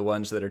grabbing the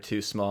ones that are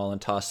too small and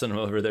tossing them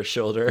over their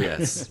shoulder.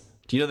 Yes.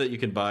 Do you know that you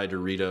can buy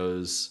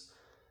Doritos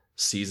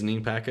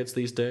seasoning packets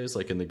these days,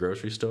 like in the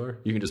grocery store?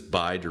 You can just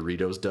buy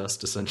Doritos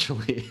dust,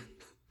 essentially.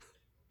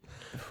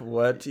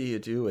 What do you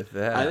do with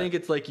that? I think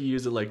it's like you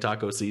use it like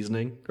taco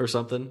seasoning or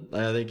something.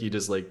 I think you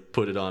just like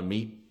put it on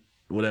meat,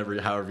 whatever,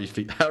 however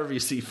you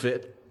see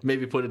fit.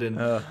 Maybe put it in,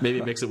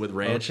 maybe mix it with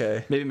ranch.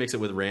 Okay. Maybe mix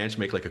it with ranch,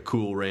 make like a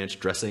cool ranch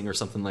dressing or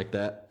something like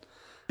that.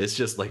 It's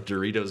just like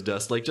Doritos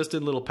dust, like just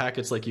in little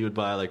packets like you would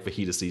buy like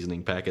fajita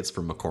seasoning packets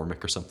from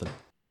McCormick or something.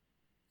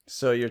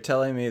 So you're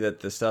telling me that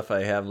the stuff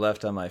I have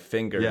left on my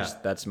fingers,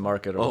 that's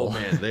marketable. Oh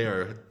man, they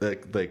are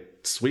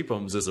like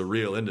Sweepums is a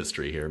real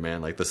industry here,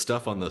 man. Like the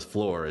stuff on the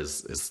floor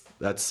is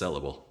that's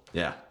sellable.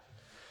 Yeah.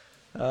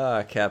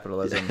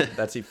 Capitalism.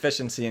 That's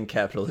efficiency in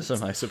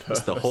capitalism, I suppose.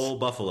 It's the whole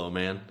buffalo,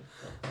 man.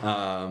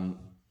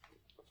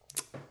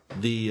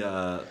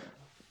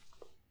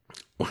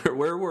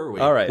 Where were we?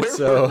 All right,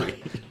 were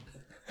we?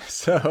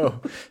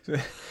 So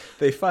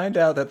they find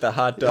out that the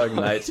hot dog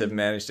knights have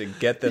managed to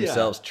get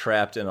themselves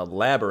trapped in a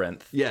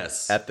labyrinth.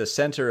 Yes. At the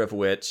center of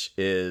which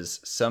is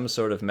some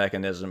sort of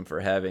mechanism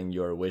for having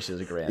your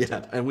wishes granted.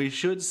 Yeah, and we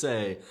should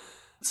say,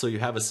 so you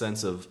have a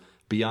sense of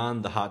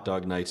beyond the hot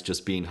dog knights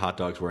just being hot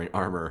dogs wearing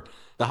armor,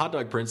 the hot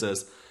dog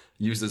princess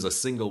uses a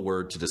single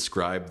word to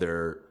describe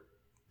their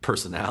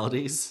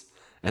personalities,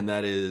 and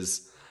that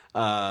is,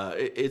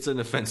 it's an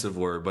offensive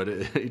word, but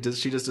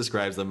she just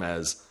describes them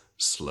as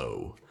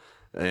slow.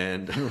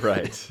 And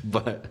right.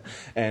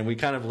 And we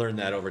kind of learned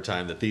that over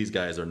time that these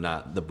guys are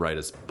not the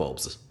brightest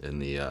bulbs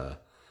they're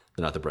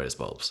not the brightest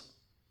bulbs.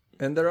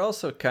 And they're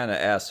also kind of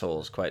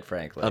assholes, quite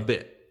frankly. A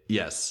bit,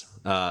 yes.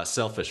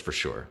 Selfish for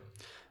sure.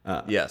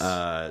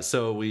 Yes.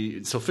 So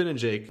Finn and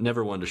Jake,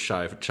 never one to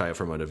shy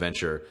from an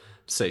adventure,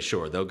 say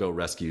sure they'll go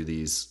rescue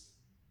these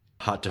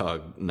hot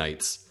dog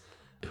knights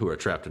who are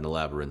trapped in a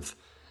labyrinth,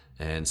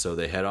 and so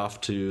they head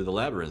off to the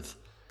labyrinth,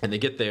 and they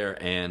get there,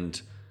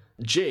 and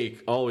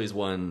Jake always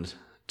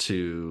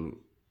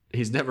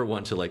he's never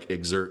one to like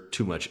exert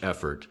too much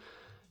effort.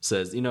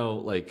 Says,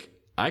 like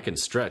I can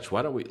stretch.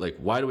 Why do we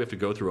have to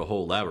go through a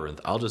whole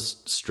labyrinth? I'll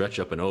just stretch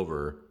up and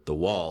over the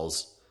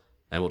walls,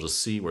 and we'll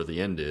just see where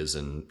the end is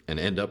and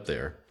end up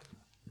there.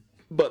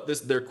 But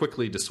they're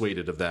quickly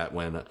dissuaded of that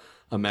when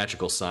a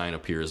magical sign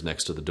appears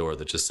next to the door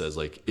that just says,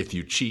 like, if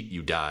you cheat,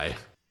 you die.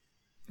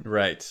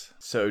 Right.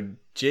 So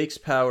Jake's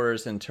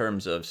powers in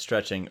terms of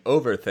stretching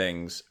over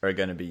things are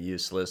going to be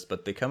useless,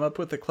 but they come up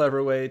with a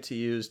clever way to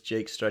use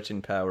Jake's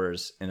stretching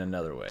powers in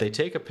another way. They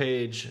take a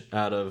page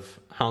out of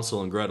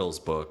Hansel and Gretel's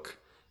book,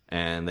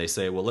 and they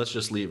say, well, let's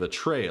just leave a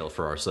trail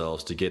for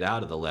ourselves to get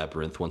out of the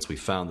labyrinth once we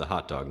found the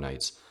hot dog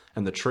knights.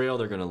 And the trail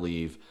they're going to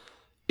leave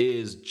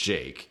is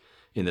Jake,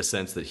 in the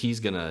sense that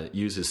he's going to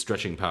use his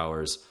stretching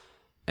powers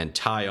and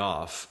tie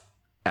off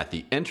at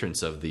the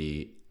entrance of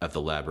the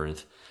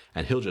labyrinth,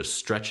 and he'll just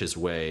stretch his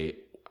way,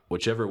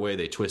 whichever way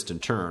they twist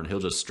and turn, he'll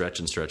just stretch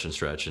and stretch and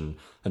stretch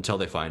until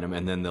they find him,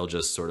 and then they'll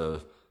just sort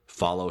of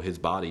follow his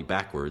body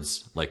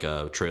backwards like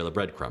a trail of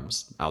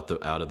breadcrumbs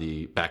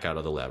back out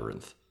of the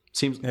labyrinth.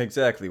 Seems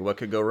exactly what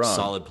could go wrong.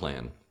 Solid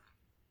plan.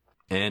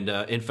 And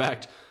in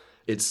fact,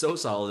 it's so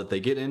solid that they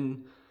get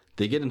into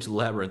the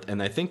labyrinth,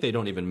 and I think they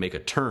don't even make a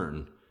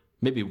turn,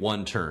 maybe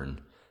one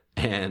turn.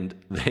 And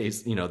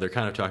they're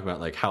kind of talking about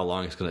like how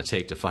long it's going to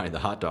take to find the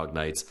hot dog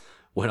knights,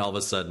 when all of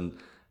a sudden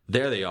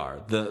there they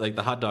are.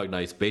 The hot dog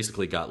knights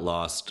basically got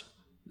lost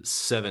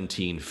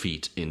 17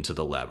 feet into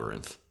the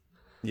labyrinth.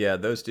 Yeah,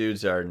 those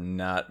dudes are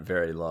not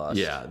very lost.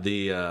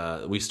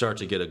 Yeah, we start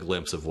to get a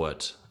glimpse of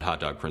what Hot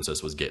Dog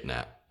Princess was getting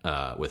at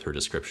with her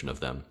description of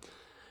them.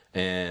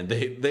 And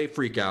they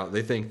freak out.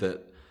 They think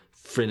that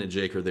Finn and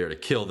Jake are there to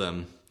kill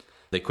them.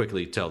 They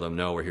quickly tell them,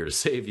 no, we're here to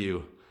save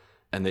you.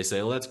 And they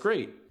say, well, that's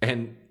great.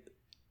 And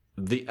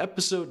the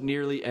episode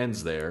nearly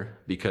ends there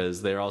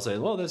because they're all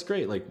saying, well, that's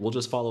great. Like, we'll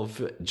just follow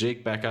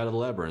Jake back out of the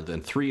labyrinth.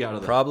 And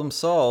problem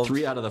solved.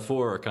 3 out of the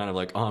 4 are kind of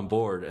like on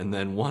board. And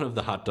then one of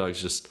the hot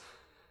dogs, just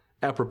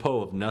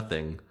apropos of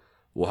nothing,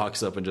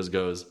 walks up and just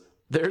goes,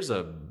 there's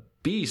a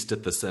beast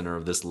at the center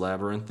of this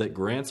labyrinth that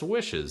grants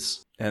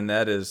wishes. And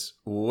that is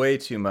way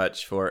too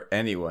much for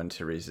anyone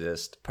to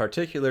resist,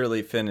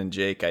 particularly Finn and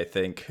Jake, I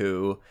think,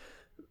 who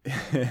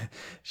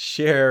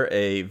share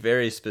a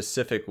very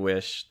specific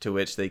wish to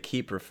which they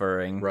keep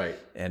referring. Right.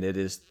 And it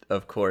is,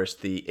 of course,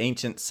 the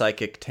ancient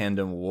psychic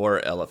tandem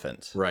war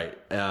elephant. Right.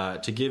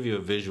 To give you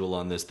a visual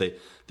on this, they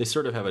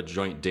sort of have a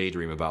joint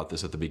daydream about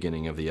this at the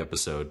beginning of the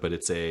episode, but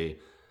it's a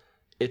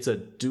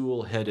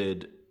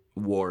dual-headed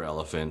war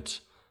elephant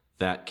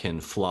that can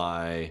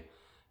fly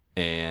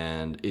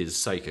and is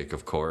psychic,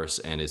 of course,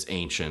 and is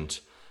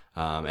ancient,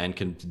 and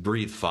can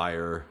breathe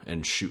fire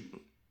and shoot.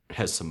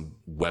 Has some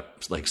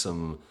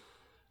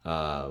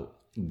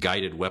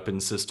guided weapon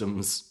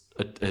systems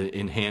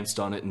enhanced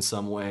on it in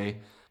some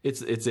way.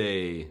 It's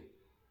a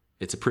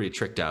pretty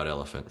tricked out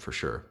elephant for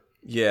sure.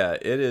 Yeah,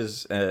 it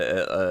is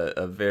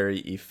a very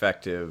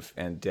effective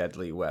and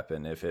deadly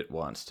weapon if it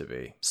wants to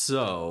be.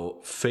 So,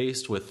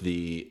 faced with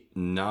the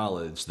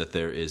knowledge that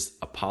there is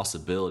a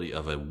possibility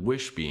of a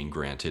wish being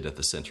granted at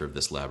the center of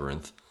this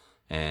labyrinth,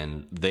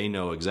 and they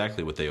know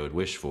exactly what they would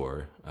wish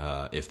for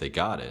if they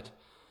got it,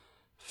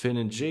 Finn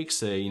and Jake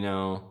say,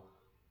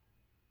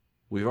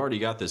 we've already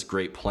got this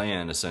great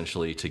plan,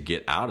 essentially, to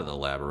get out of the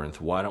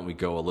labyrinth. Why don't we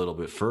go a little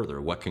bit further?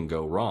 What can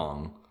go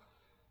wrong?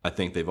 I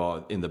think they've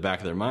all, in the back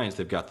of their minds,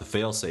 they've got the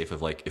fail-safe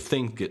of, like, if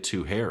things get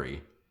too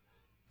hairy,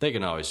 they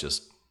can always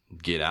just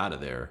get out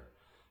of there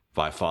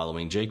by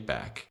following Jake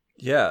back.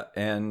 Yeah,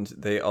 and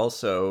they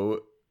also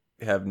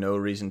have no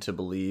reason to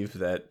believe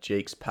that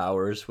Jake's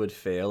powers would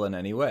fail in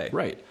any way.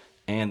 Right.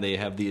 And they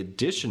have the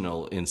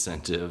additional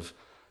incentive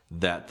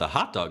that the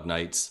Hot Dog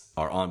Knights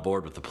are on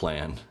board with the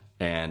plan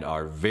and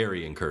are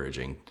very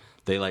encouraging.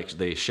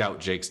 They shout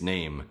Jake's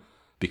name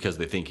because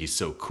they think he's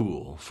so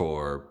cool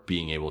for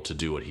being able to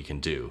do what he can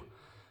do.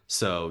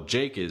 So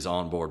Jake is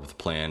on board with the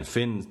plan.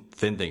 Finn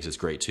thinks it's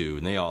great too,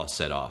 and they all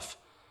set off.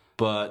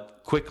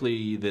 But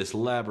quickly, this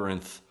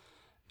labyrinth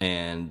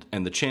and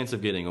the chance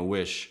of getting a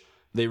wish,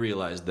 they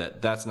realize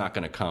that that's not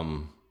going to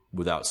come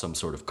without some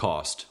sort of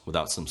cost,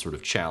 without some sort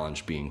of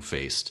challenge being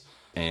faced.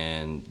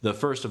 And the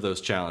first of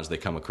those challenges they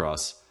come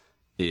across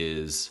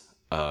is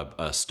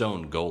a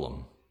stone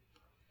golem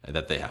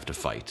that they have to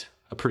fight.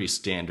 A pretty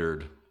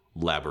standard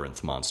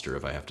labyrinth monster,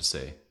 if I have to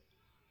say.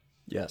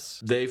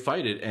 Yes. They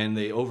fight it and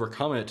they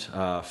overcome it.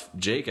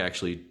 Jake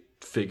actually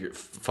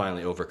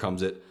finally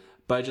overcomes it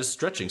by just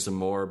stretching some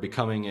more,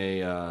 becoming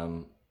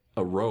a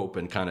rope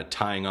and kind of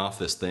tying off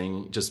this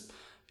thing, just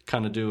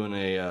kind of doing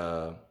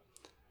a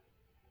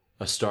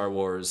Star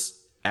Wars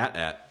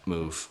AT-AT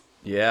move.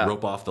 Yeah.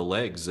 Rope off the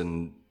legs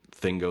and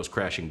thing goes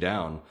crashing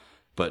down.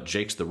 But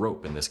Jake's the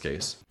rope in this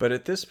case. But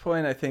at this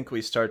point, I think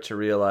we start to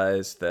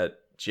realize that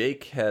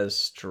Jake has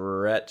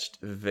stretched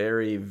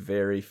very,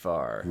 very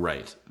far.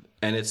 Right.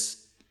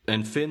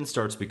 And Finn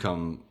starts to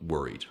become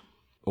worried,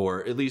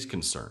 or at least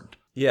concerned.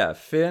 Yeah,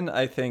 Finn,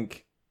 I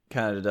think,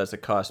 kind of does a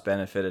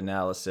cost-benefit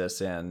analysis,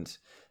 and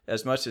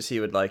as much as he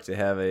would like to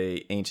have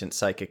a ancient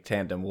psychic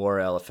tandem war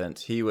elephant,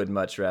 he would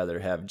much rather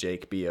have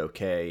Jake be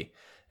okay.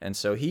 And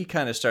so he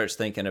kind of starts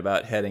thinking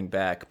about heading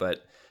back,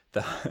 but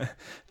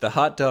the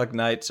Hot Dog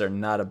Knights are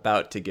not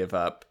about to give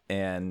up,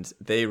 and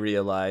they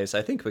realize,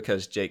 I think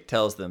because Jake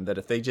tells them, that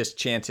if they just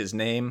chant his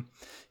name,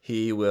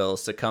 he will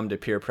succumb to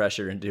peer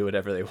pressure and do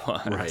whatever they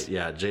want. Right,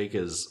 yeah, Jake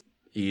is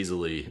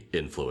easily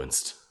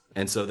influenced.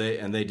 And so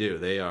they do.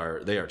 They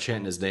are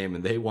chanting his name,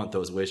 and they want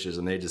those wishes,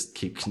 and they just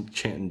keep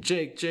chanting,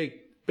 Jake,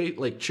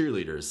 like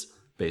cheerleaders,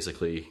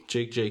 basically.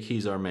 Jake,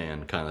 he's our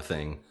man kind of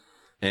thing.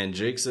 And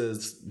Jake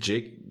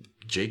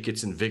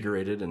gets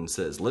invigorated and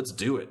says, let's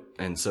do it.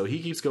 And so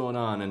he keeps going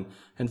on.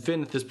 And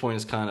Finn at this point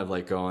is kind of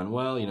like going,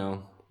 well,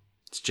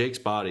 it's Jake's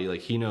body.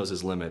 Like, he knows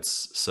his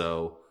limits.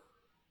 So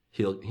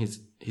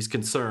he's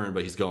concerned,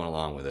 but he's going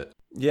along with it.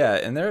 Yeah,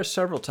 and there are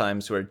several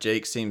times where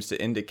Jake seems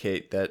to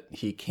indicate that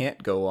he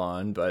can't go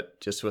on, but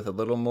just with a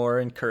little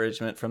more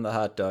encouragement from the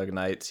Hot Dog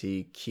Knights,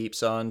 he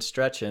keeps on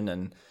stretching,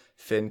 and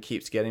Finn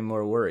keeps getting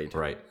more worried.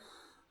 Right.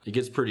 It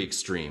gets pretty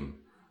extreme.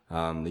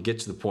 They get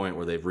to the point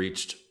where they've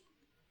reached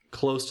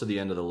close to the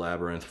end of the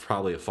labyrinth,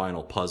 probably a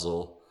final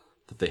puzzle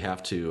that they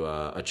have to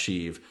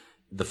achieve.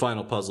 The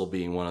final puzzle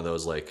being one of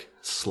those like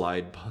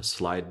slide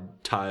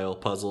tile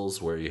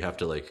puzzles where you have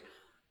to like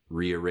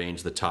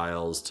rearrange the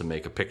tiles to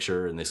make a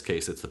picture. In this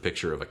case, it's the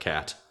picture of a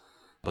cat,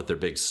 but they're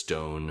big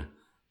stone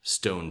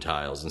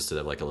tiles instead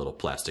of like a little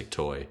plastic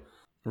toy.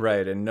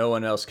 Right, and no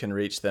one else can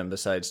reach them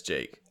besides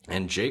Jake.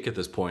 And Jake at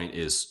this point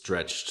is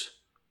stretched,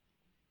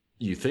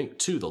 you think,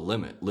 to the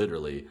limit,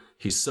 literally.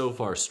 He's so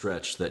far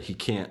stretched that he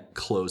can't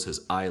close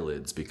his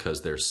eyelids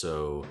because they're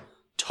so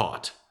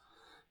taut.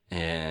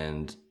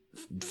 And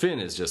Finn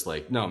is just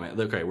like, no, man,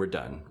 okay, we're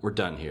done. We're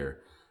done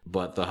here.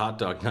 But the Hot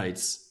Dog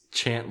Knights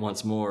chant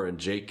once more, and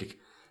Jake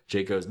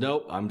goes,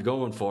 nope, I'm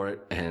going for it,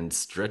 and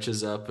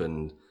stretches up,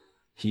 and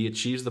he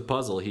achieves the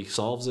puzzle. He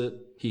solves it.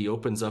 He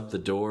opens up the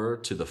door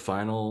to the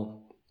final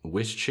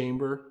wish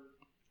chamber,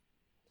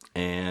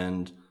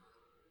 and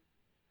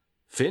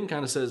Finn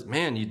kind of says,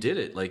 man, you did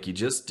it. Like, you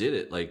just did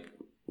it. Like,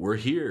 we're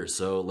here,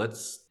 so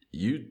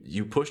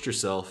you pushed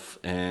yourself,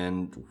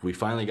 and we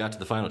finally got to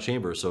the final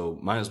chamber, so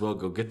might as well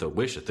go get the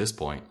wish at this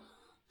point.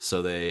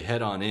 So they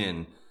head on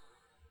in,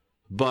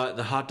 but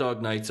the Hot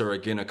Dog Knights are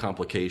again a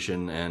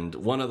complication, and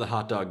one of the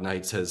Hot Dog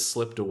Knights has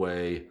slipped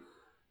away,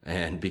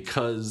 and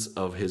because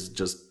of his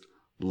just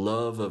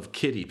love of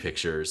kitty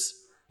pictures,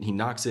 he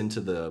knocks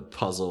into the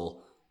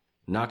puzzle,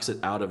 knocks it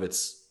out of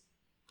its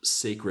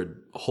sacred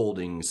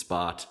holding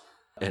spot,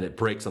 and it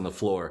breaks on the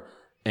floor.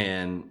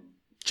 And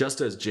just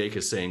as Jake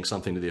is saying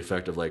something to the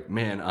effect of like,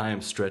 man, I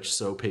am stretched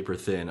so paper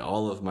thin,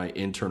 all of my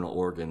internal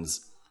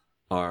organs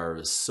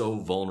are so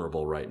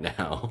vulnerable right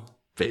now,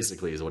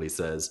 basically is what he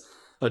says,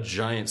 a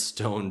giant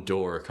stone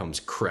door comes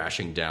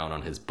crashing down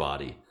on his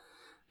body.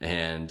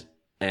 And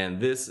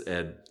this,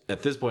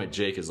 at this point,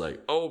 Jake is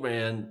like, oh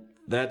man,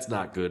 that's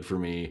not good for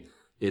me.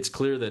 It's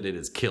clear that it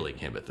is killing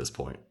him at this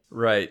point.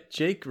 Right.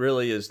 Jake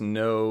really is he's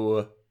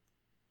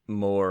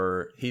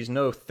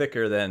no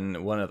thicker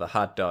than one of the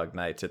Hot Dog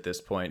Knights at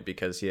this point,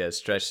 because he has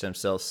stretched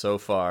himself so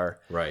far.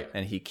 Right.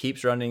 And he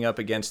keeps running up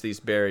against these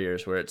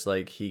barriers where it's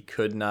like he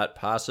could not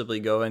possibly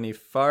go any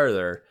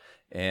farther.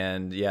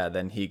 And yeah,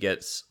 then he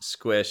gets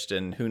squished,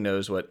 and who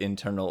knows what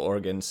internal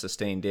organs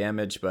sustain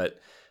damage. But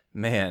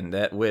man,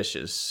 that wish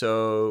is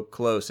so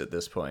close at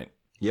this point.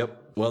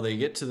 Yep. Well, they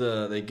get to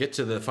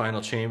the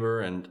final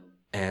chamber,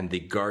 and the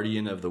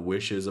guardian of the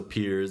wishes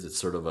appears. It's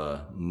sort of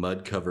a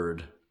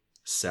mud-covered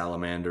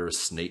salamander,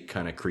 snake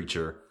kind of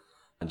creature,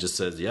 and just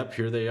says, yep,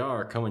 here they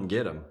are, come and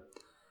get them.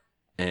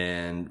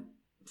 And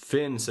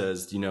Finn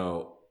says,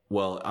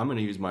 well, I'm going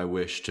to use my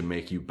wish to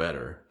make you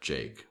better,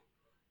 Jake.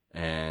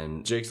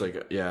 And Jake's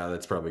like, yeah,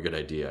 that's probably a good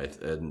idea.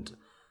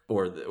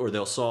 Or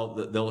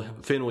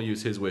Finn will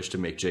use his wish to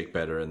make Jake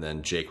better, and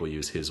then Jake will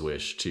use his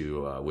wish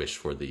to wish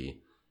for the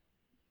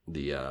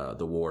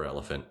war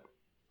elephant,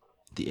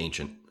 the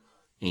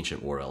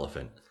ancient war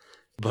elephant.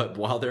 But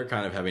while they're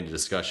kind of having a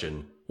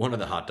discussion, one of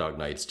the Hot Dog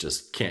Knights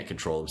just can't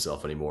control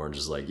himself anymore and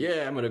just like,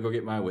 yeah, I'm going to go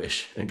get my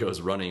wish, and goes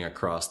running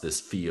across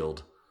this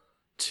field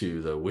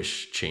to the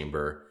wish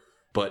chamber,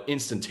 but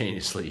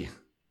instantaneously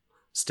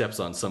steps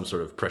on some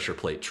sort of pressure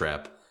plate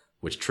trap,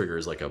 which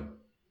triggers like a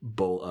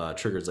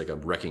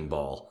wrecking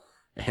ball,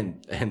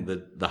 and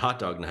the Hot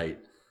Dog Knight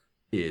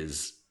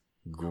is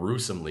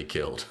gruesomely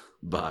killed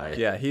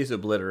he's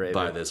obliterated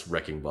by this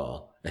wrecking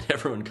ball, and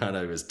everyone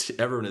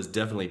is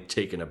definitely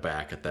taken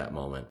aback at that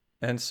moment.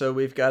 And so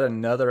we've got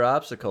another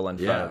obstacle in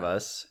front of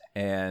us,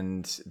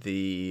 and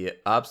the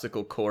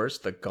obstacle course,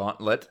 the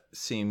gauntlet,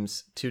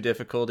 seems too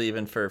difficult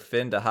even for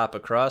Finn to hop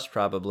across,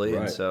 probably.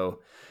 Right. And so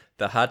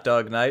the Hot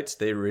Dog Knights,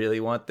 they really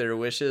want their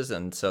wishes,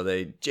 and so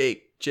they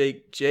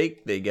Jake,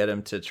 they get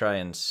him to try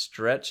and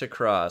stretch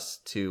across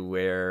to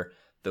where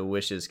the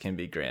wishes can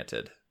be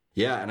granted.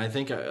 Yeah, and I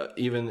think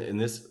even in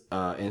this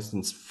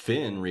instance,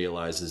 Finn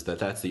realizes that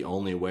that's the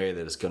only way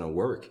that it's going to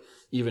work.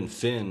 Even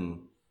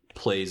Finn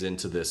plays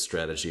into this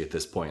strategy at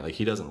this point. Like,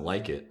 he doesn't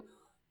like it,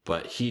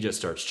 but he just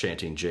starts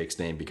chanting Jake's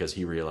name because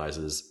he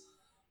realizes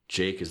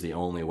Jake is the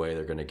only way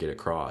they're going to get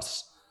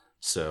across.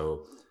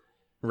 So,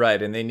 right,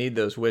 and they need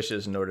those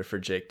wishes in order for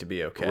Jake to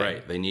be okay.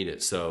 Right, they need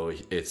it. So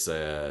it's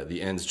the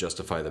ends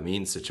justify the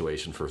means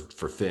situation for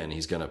Finn.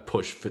 He's going to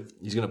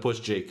push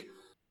Jake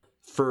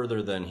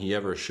further than he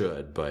ever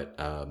should, but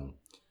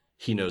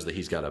he knows that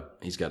he's got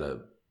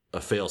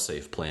a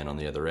fail-safe plan on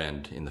the other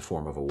end in the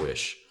form of a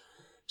wish.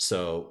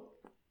 So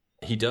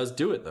he does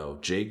do it, though.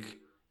 Jake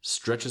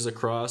stretches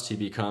across. He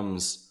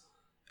becomes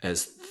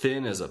as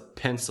thin as a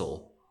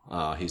pencil.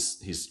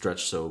 He's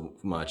stretched so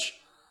much,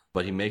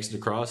 but he makes it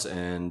across,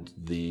 and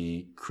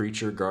the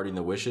creature guarding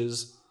the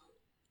wishes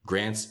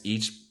grants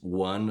each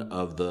one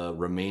of the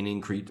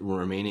remaining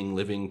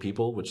living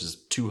people, which is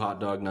 2 Hot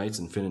Dog Knights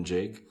and Finn and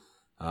Jake.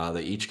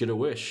 They each get a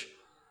wish,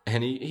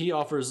 and he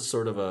offers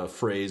sort of a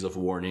phrase of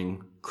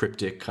warning,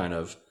 cryptic kind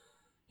of,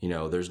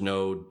 there's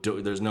no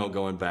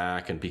going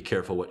back and be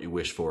careful what you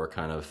wish for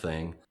kind of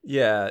thing.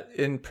 Yeah,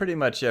 in pretty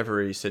much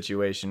every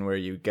situation where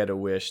you get a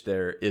wish,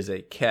 there is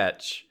a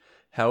catch.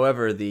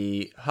 However,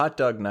 the Hot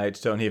Dog Knights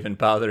don't even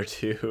bother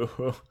to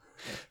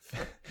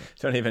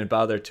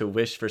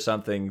wish for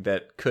something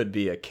that could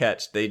be a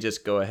catch. They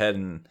just go ahead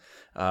and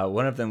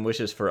one of them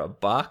wishes for a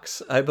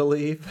box, I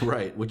believe.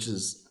 Right, which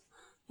is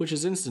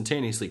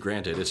instantaneously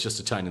granted. It's just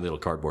a tiny little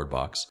cardboard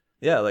box.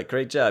 Yeah, like,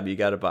 great job, you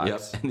got a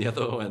box. Yep. And the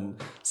other one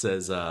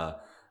says,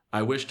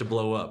 I wish to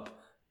blow up.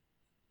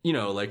 You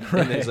know, like,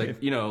 Right. and then he's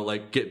like, you know,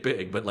 like, get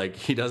big, but like,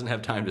 he doesn't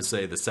have time to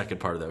say the second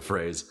part of that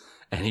phrase,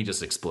 and he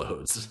just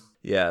explodes.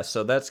 Yeah,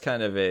 so that's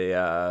kind of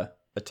a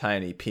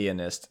tiny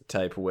pianist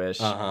type wish.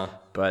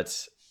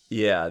 But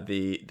yeah,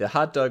 the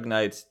Hot Dog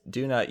Knights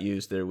do not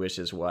use their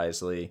wishes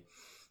wisely.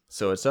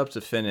 So it's up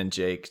to Finn and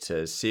Jake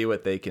to see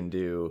what they can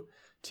do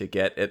to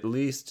get at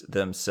least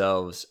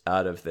themselves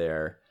out of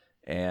there.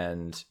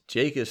 And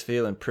Jake is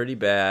feeling pretty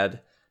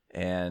bad.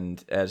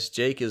 And as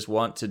Jake is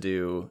wont to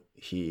do,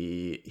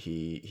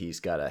 he's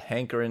got a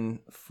hankering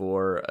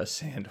for a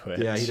sandwich.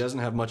 Yeah, he doesn't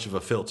have much of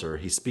a filter.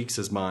 He speaks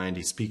his mind.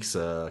 He speaks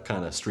a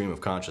kind of stream of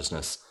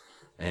consciousness.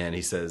 And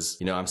he says,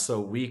 you know, I'm so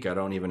weak, I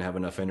don't even have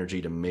enough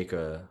energy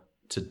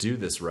to do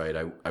this right.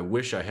 I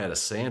wish I had a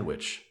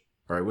sandwich.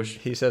 Or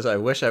He says, I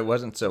wish I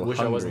wasn't so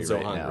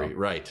hungry. Now.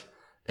 Right.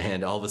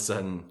 And all of a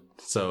sudden,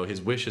 so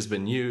his wish has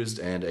been used,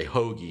 and a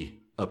hoagie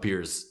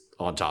appears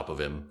on top of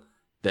him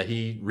that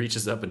he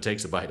reaches up and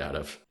takes a bite out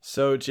of.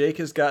 So Jake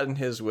has gotten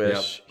his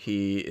wish. Yep.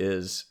 He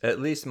is at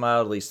least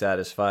mildly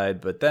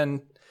satisfied, but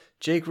then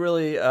Jake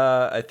really,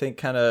 I think,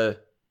 kind of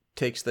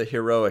takes the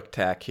heroic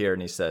tack here,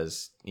 and he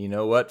says, you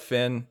know what,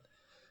 Finn?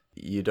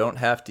 You don't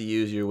have to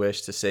use your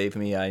wish to save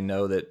me. I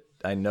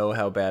know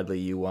how badly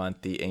you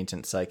want the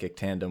Ancient Psychic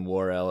Tandem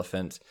War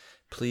Elephant.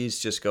 Please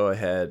just go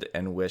ahead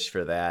and wish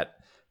for that.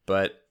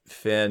 But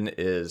Finn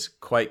is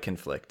quite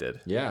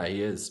conflicted. Yeah,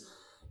 he is.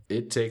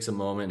 It takes a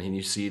moment, and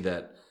you see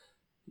that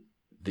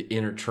the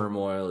inner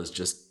turmoil is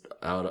just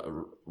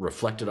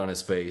reflected on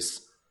his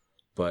face.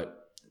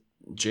 But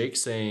Jake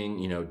saying,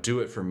 you know, do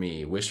it for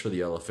me, wish for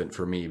the elephant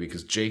for me,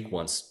 because Jake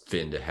wants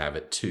Finn to have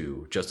it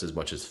too, just as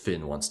much as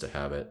Finn wants to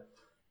have it.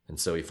 And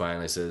so he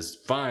finally says,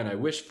 fine, I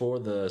wish for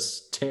the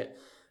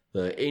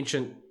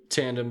Ancient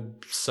Tandem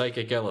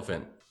Psychic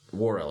Elephant,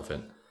 War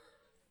Elephant.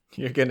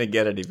 You're going to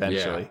get it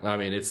eventually. Yeah, I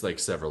mean, it's like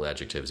several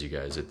adjectives, you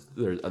guys.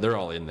 They're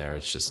all in there.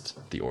 It's just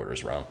the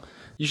order's wrong.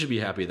 You should be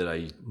happy that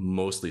I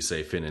mostly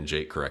say Finn and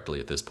Jake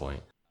correctly at this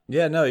point.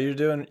 Yeah, no, you're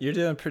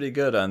doing pretty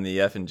good on the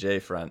F and J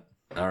front.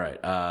 All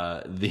right.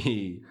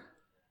 The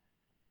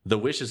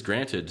wish is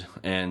granted,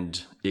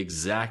 and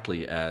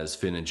exactly as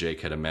Finn and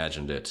Jake had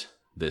imagined it,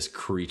 this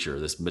creature,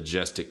 this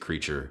majestic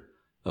creature,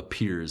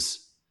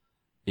 appears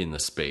in the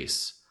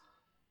space.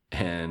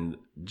 And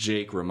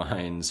Jake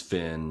reminds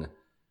Finn,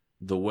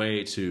 the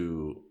way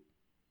to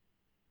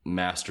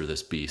master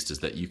this beast is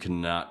that you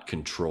cannot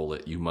control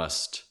it. You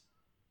must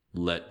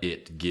let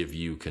it give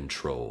you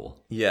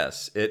control.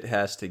 Yes, it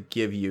has to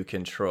give you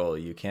control.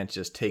 You can't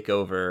just take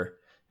over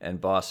and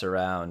boss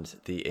around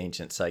the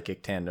Ancient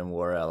Psychic Tandem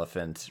War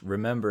Elephant.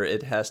 Remember,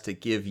 it has to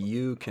give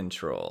you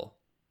control.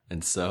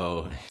 And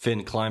so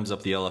Finn climbs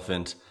up the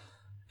elephant,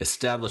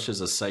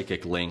 establishes a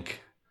psychic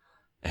link,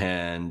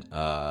 and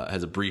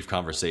has a brief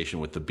conversation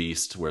with the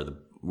beast where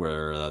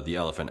the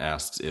elephant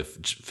asks if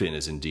Finn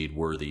is indeed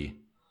worthy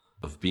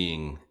of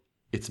being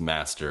its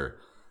master.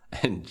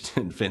 And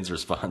Finn's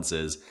response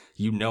is,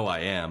 you know I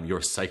am,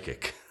 you're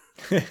psychic.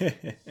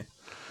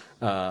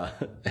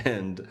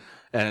 And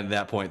at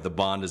that point, the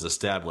bond is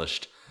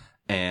established.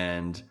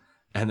 And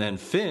then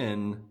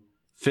Finn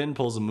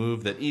pulls a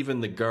move that even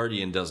the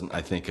Guardian doesn't,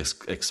 I think,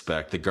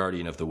 expect. The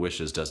Guardian of the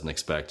Wishes doesn't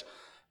expect.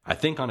 I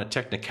think on a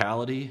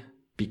technicality,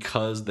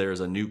 because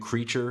there's a new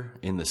creature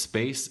in the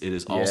space, it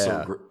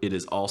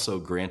is also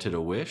granted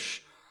a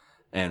wish.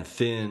 And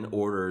Finn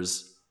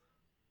orders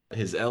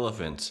his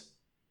elephant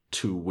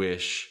to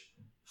wish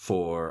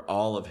for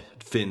all of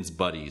Finn's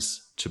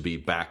buddies to be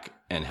back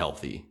and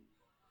healthy.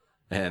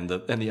 And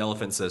the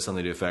elephant says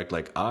something to the effect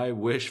like, I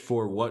wish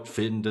for what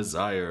Finn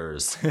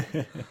desires.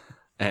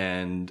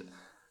 And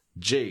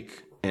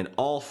Jake and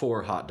all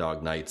 4 Hot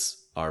Dog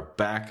Knights are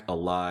back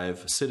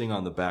alive, sitting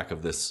on the back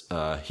of this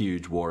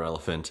huge war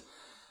elephant.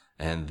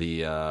 And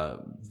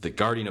the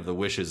Guardian of the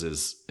Wishes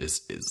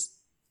is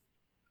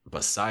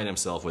beside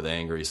himself with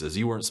anger. He says,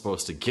 you weren't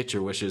supposed to get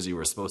your wishes, you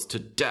were supposed to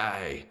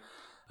die.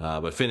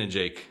 But Finn and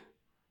Jake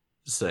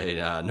say,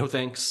 no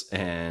thanks,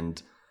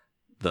 and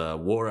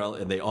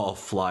and they all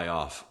fly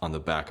off on the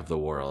back of the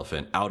war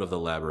elephant, out of the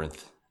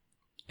labyrinth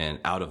and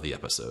out of the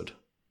episode.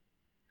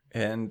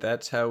 And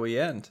that's how we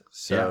end.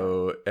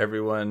 So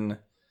everyone,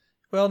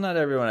 well, not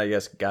everyone, I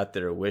guess, got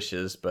their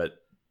wishes, but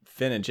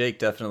Finn and Jake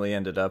definitely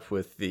ended up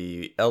with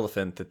the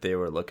elephant that they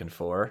were looking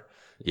for.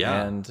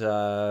 Yeah. And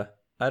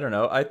I don't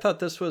know. I thought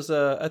this was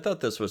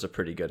a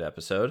pretty good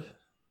episode.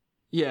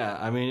 Yeah,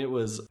 I mean,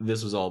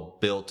 this was all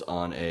built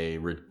on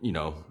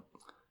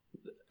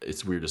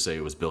it's weird to say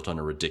it was built on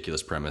a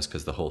ridiculous premise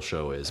because the whole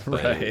show is,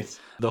 but right.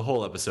 The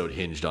whole episode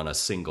hinged on a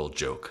single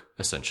joke,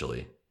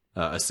 essentially,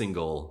 a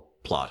single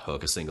plot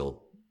hook, a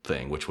single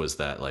thing, which was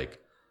that like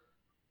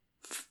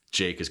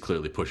Jake is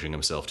clearly pushing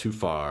himself too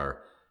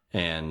far,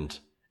 and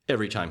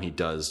every time he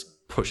does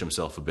push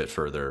himself a bit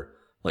further,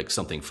 like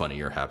something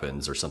funnier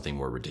happens or something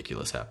more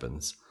ridiculous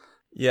happens.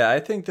 Yeah, I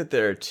think that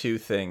there are two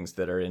things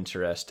that are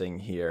interesting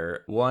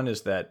here. One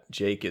is that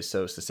Jake is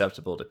so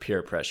susceptible to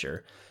peer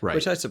pressure, Right.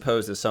 which I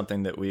suppose is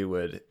something that we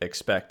would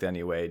expect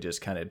anyway,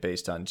 just kind of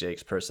based on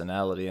Jake's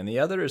personality. And the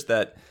other is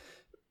that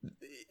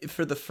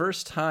for the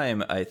first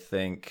time, I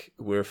think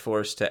we're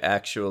forced to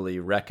actually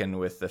reckon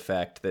with the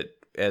fact that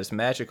as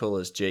magical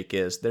as Jake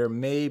is, there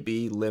may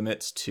be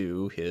limits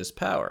to his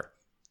power.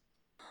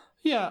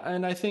 Yeah,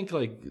 and I think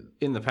like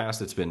in the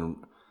past it's been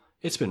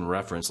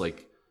referenced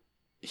like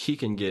he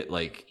can get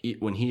like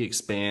when he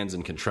expands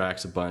and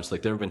contracts a bunch,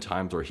 like there have been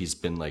times where he's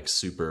been like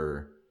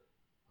super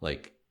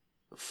like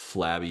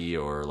flabby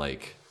or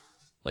like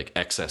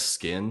excess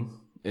skin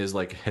is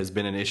like has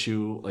been an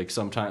issue like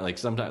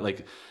sometimes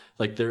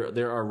like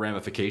there are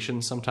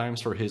ramifications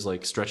sometimes for his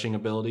like stretching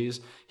abilities.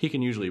 He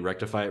can usually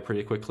rectify it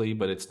pretty quickly,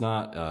 but it's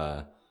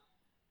never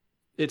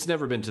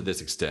been to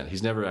this extent.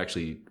 He's never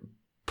actually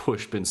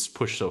been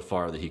pushed so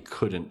far that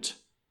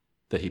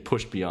he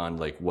pushed beyond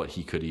like what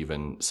he could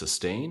even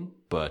sustain.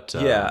 But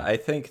yeah, I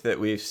think that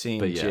we've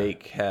seen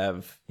Jake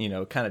have,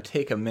 kind of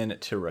take a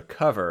minute to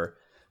recover.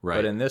 Right.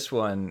 But in this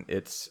one,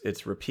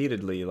 it's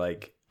repeatedly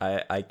like,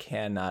 I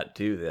cannot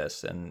do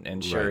this.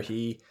 And sure,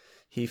 right.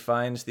 he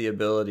finds the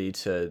ability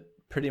to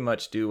pretty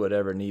much do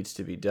whatever needs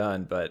to be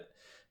done. But,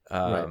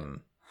 right.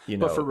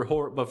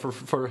 But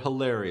for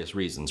hilarious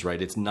reasons,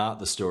 right? It's not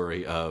the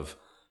story of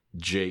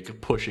Jake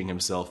pushing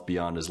himself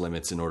beyond his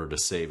limits in order to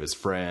save his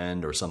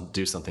friend or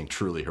do something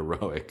truly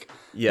heroic.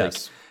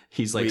 Yes. Like,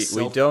 he's like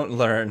we don't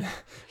learn.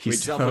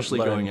 He's selfishly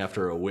going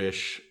after a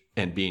wish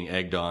and being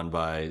egged on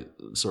by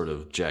sort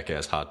of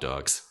jackass hot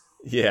dogs.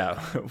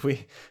 Yeah,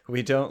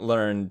 we don't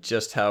learn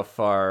just how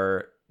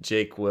far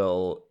Jake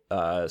will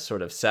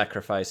sort of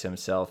sacrifice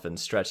himself and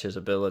stretch his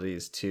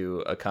abilities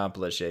to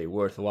accomplish a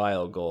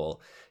worthwhile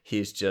goal.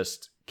 He's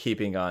just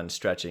keeping on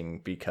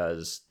stretching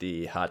because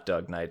the hot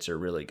dog knights are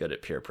really good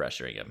at peer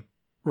pressuring him.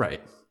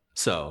 Right.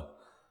 So,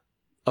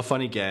 a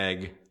funny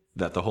gag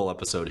that the whole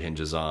episode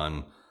hinges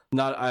on.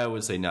 I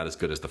would say not as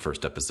good as the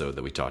first episode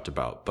that we talked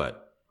about,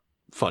 but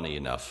funny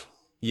enough.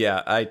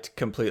 Yeah, I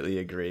completely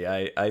agree.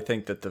 I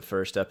think that the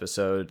first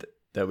episode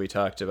that we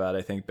talked about,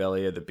 I think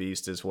Belly of the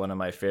Beast is one of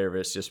my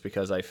favorites just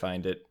because I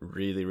find it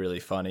really, really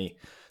funny.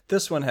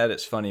 This one had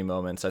its funny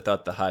moments. I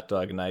thought the hot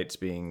dog knights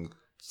being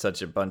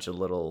such a bunch of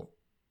little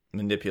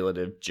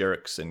manipulative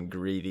jerks and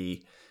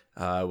greedy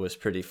was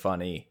pretty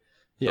funny.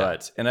 Yeah.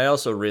 And I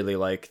also really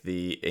like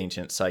the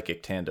ancient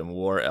psychic tandem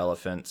war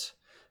elephant.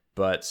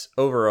 But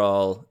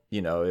overall,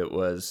 it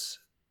was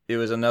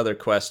another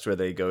quest where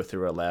they go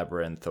through a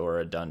labyrinth or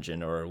a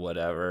dungeon or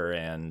whatever,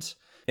 and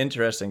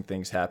interesting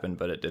things happen,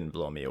 but it didn't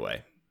blow me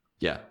away.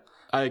 Yeah,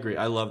 I agree.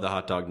 I love the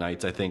hot dog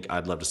nights. I think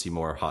I'd love to see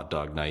more hot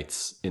dog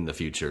nights in the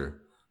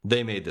future.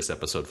 They made this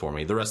episode for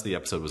me. The rest of the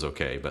episode was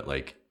okay, but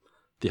like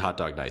the hot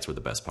dog nights were the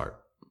best part.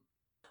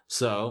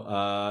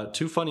 So,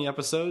 2 funny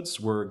episodes.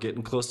 We're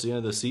getting close to the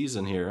end of the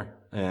season here,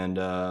 and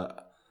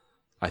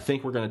I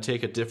think we're going to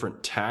take a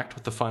different tact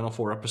with the final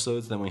 4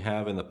 episodes than we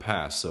have in the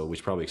past, so we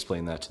should probably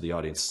explain that to the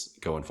audience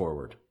going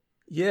forward.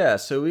 Yeah,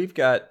 so we've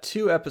got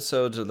 2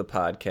 episodes of the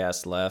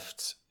podcast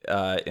left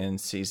in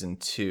season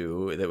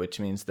 2, which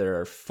means there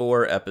are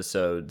 4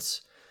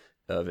 episodes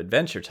of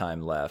Adventure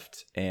Time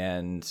left,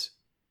 and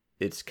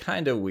it's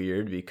kind of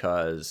weird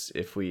because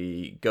if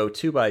we go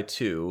 2 by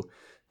 2,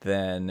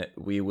 then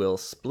we will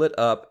split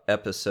up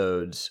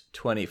episodes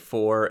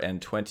 24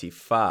 and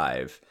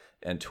 25,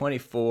 and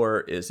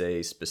 24 is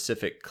a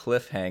specific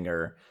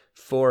cliffhanger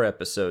for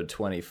episode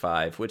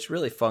 25, which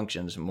really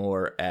functions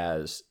more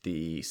as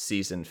the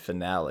season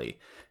finale.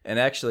 And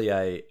actually,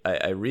 I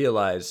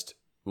realized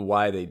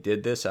why they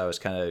did this. I was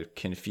kind of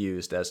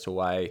confused as to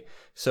why.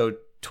 So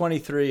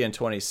 23 and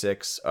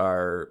 26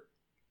 are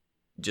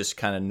just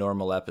kind of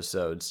normal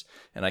episodes,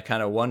 and I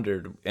kind of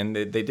wondered, and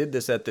they did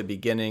this at the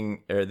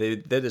beginning, or they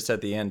did this at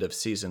the end of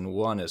season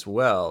 1 as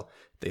well.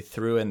 They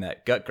threw in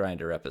that Gut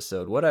Grinder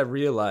episode. What I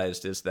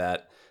realized is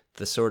that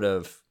the sort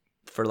of,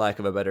 for lack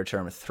of a better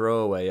term,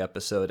 throwaway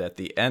episode at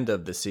the end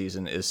of the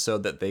season is so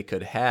that they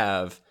could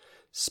have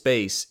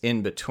space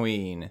in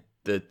between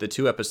the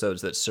 2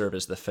 episodes that serve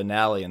as the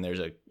finale, and there's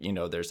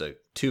a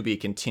to be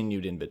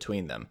continued in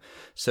between them.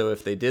 So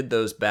if they did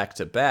those back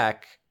to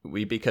back,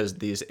 because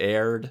these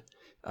aired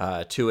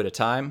 2 at a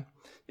time,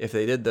 if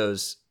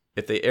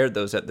they aired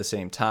those at the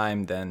same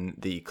time, then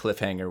the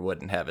cliffhanger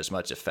wouldn't have as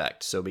much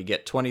effect. So we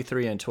get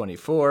 23 and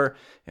 24,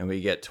 and we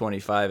get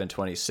 25 and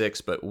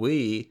 26, but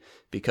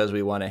because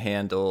we want to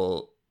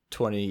handle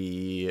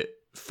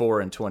 24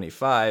 and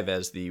 25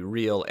 as the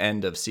real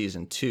end of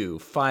season 2,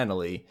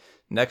 finally,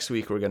 next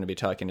week we're going to be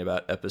talking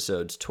about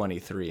episodes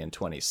 23 and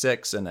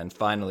 26, and then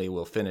finally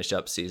we'll finish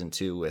up season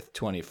 2 with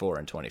 24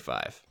 and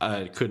 25.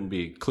 It couldn't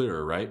be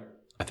clearer, right?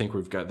 I think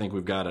we've got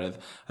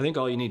it. I think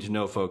all you need to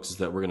know, folks, is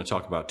that we're going to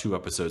talk about 2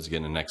 episodes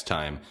again the next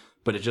time,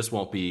 but it just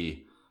won't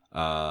be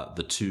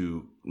the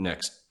 2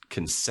 next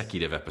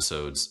consecutive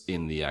episodes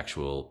in the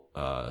actual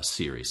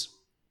series.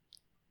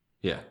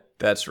 Yeah.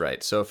 That's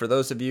right. So for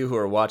those of you who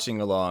are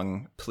watching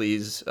along,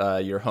 please,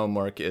 your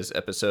homework is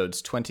episodes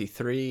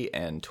 23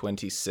 and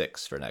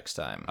 26 for next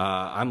time.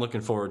 I'm looking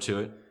forward to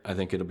it. I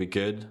think it'll be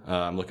good.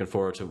 I'm looking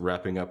forward to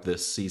wrapping up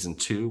this season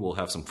 2. We'll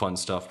have some fun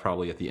stuff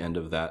probably at the end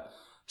of that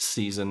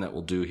season that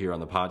we'll do here on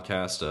the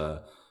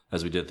podcast,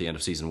 as we did at the end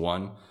of season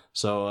 1.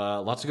 So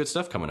lots of good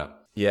stuff coming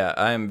up. Yeah,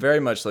 I'm very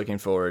much looking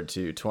forward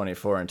to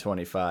 24 and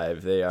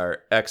 25. They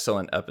are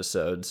excellent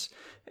episodes.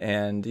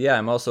 And yeah,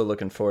 I'm also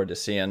looking forward to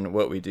seeing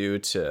what we do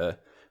to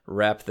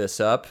wrap this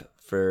up.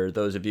 For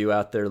those of you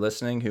out there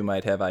listening who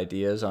might have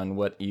ideas on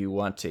what you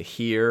want to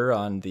hear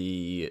on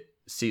the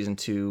season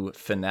 2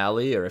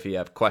 finale, or if you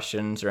have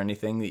questions or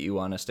anything that you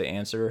want us to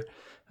answer,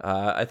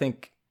 I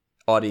think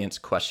audience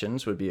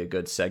questions would be a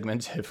good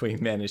segment if we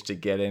manage to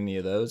get any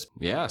of those.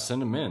 Yeah,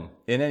 send them in.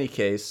 In any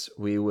case,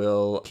 we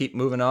will keep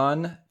moving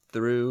on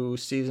through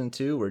season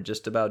 2. We're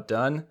just about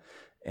done.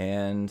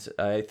 And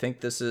I think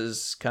this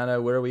is kind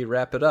of where we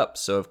wrap it up.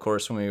 So, of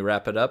course, when we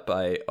wrap it up,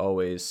 I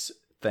always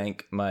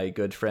thank my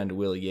good friend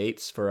Will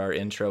Yates for our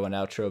intro and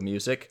outro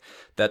music.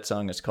 That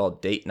song is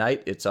called Date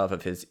Night. It's off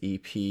of his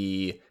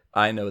EP,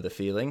 I Know the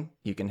Feeling.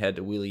 You can head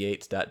to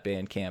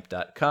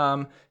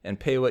willyates.bandcamp.com and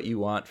pay what you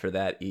want for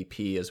that EP,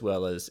 as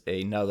well as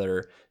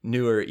another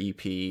newer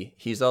EP.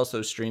 He's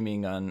also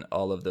streaming on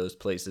all of those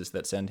places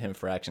that send him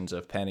fractions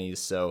of pennies.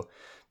 So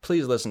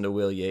please listen to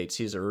Will Yates.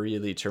 He's a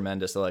really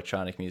tremendous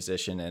electronic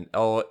musician. And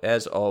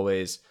as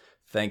always,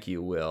 thank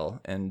you, Will.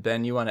 And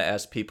Ben, you want to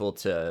ask people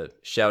to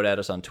shout at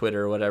us on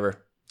Twitter or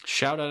whatever?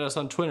 Shout at us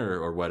on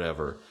Twitter or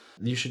whatever.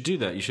 You should do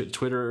that. You should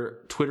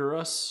Twitter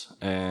us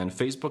and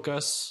Facebook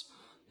us.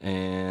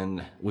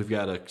 And we've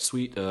got a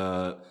sweet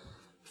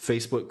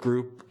Facebook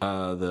group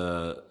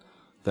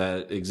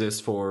that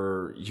exists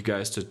for you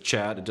guys to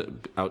chat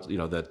out. You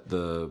know,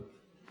 that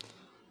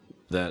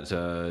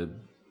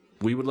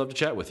we would love to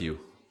chat with you.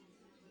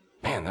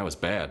 Man, that was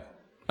bad.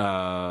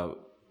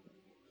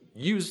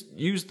 Use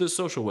the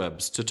social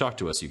webs to talk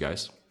to us, you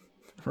guys.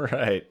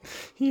 Right.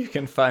 You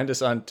can find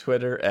us on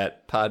Twitter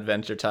at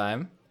Podventure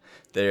Time.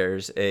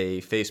 There's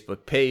a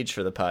Facebook page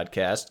for the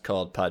podcast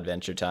called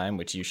Podventure Time,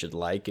 which you should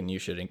like and you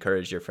should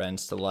encourage your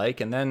friends to like.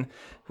 And then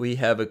we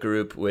have a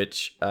group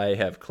which I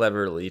have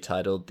cleverly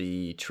titled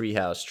the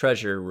Treehouse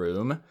Treasure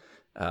Room,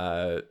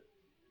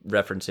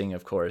 referencing,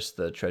 of course,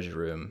 the treasure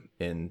room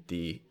in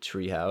the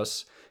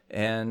treehouse.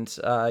 And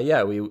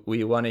yeah,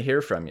 we want to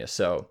hear from you.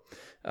 So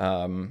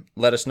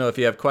let us know if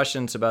you have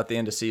questions about the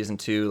end of season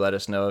 2. Let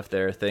us know if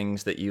there are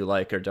things that you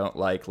like or don't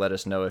like. Let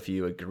us know if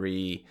you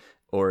agree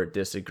or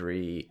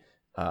disagree.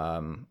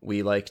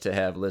 We like to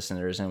have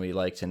listeners and we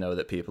like to know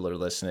that people are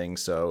listening.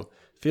 So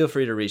feel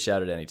free to reach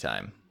out at any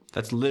time.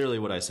 That's literally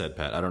what I said,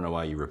 Pat. I don't know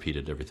why you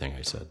repeated everything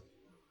I said.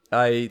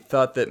 I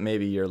thought that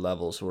maybe your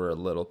levels were a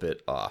little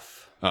bit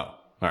off. Oh, all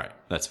right.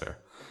 That's fair.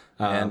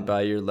 And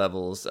by your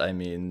levels, I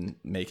mean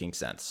making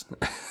sense.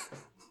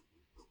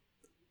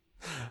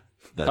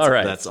 All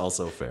right. That's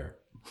also fair.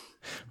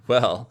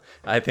 Well,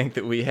 I think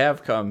that we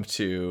have come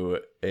to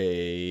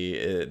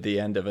the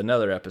end of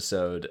another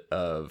episode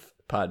of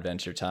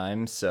Podventure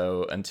Time.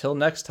 So until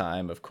next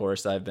time, of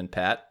course, I've been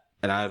Pat.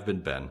 And I've been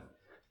Ben.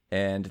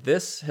 And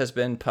this has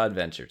been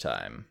Podventure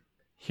Time.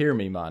 Hear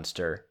me,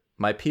 monster.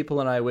 My people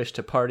and I wish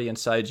to party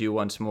inside you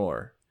once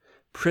more.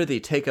 Prithee,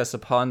 take us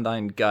upon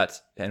thine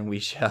gut, and we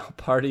shall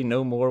party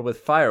no more with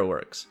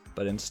fireworks,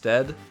 but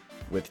instead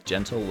with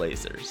gentle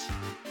lasers.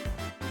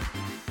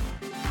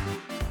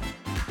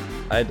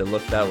 I had to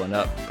look that one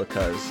up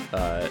because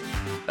I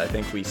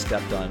think we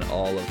stepped on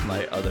all of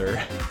my other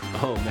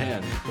oh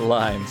man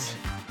lines.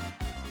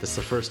 This is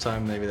the first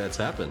time maybe that's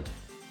happened.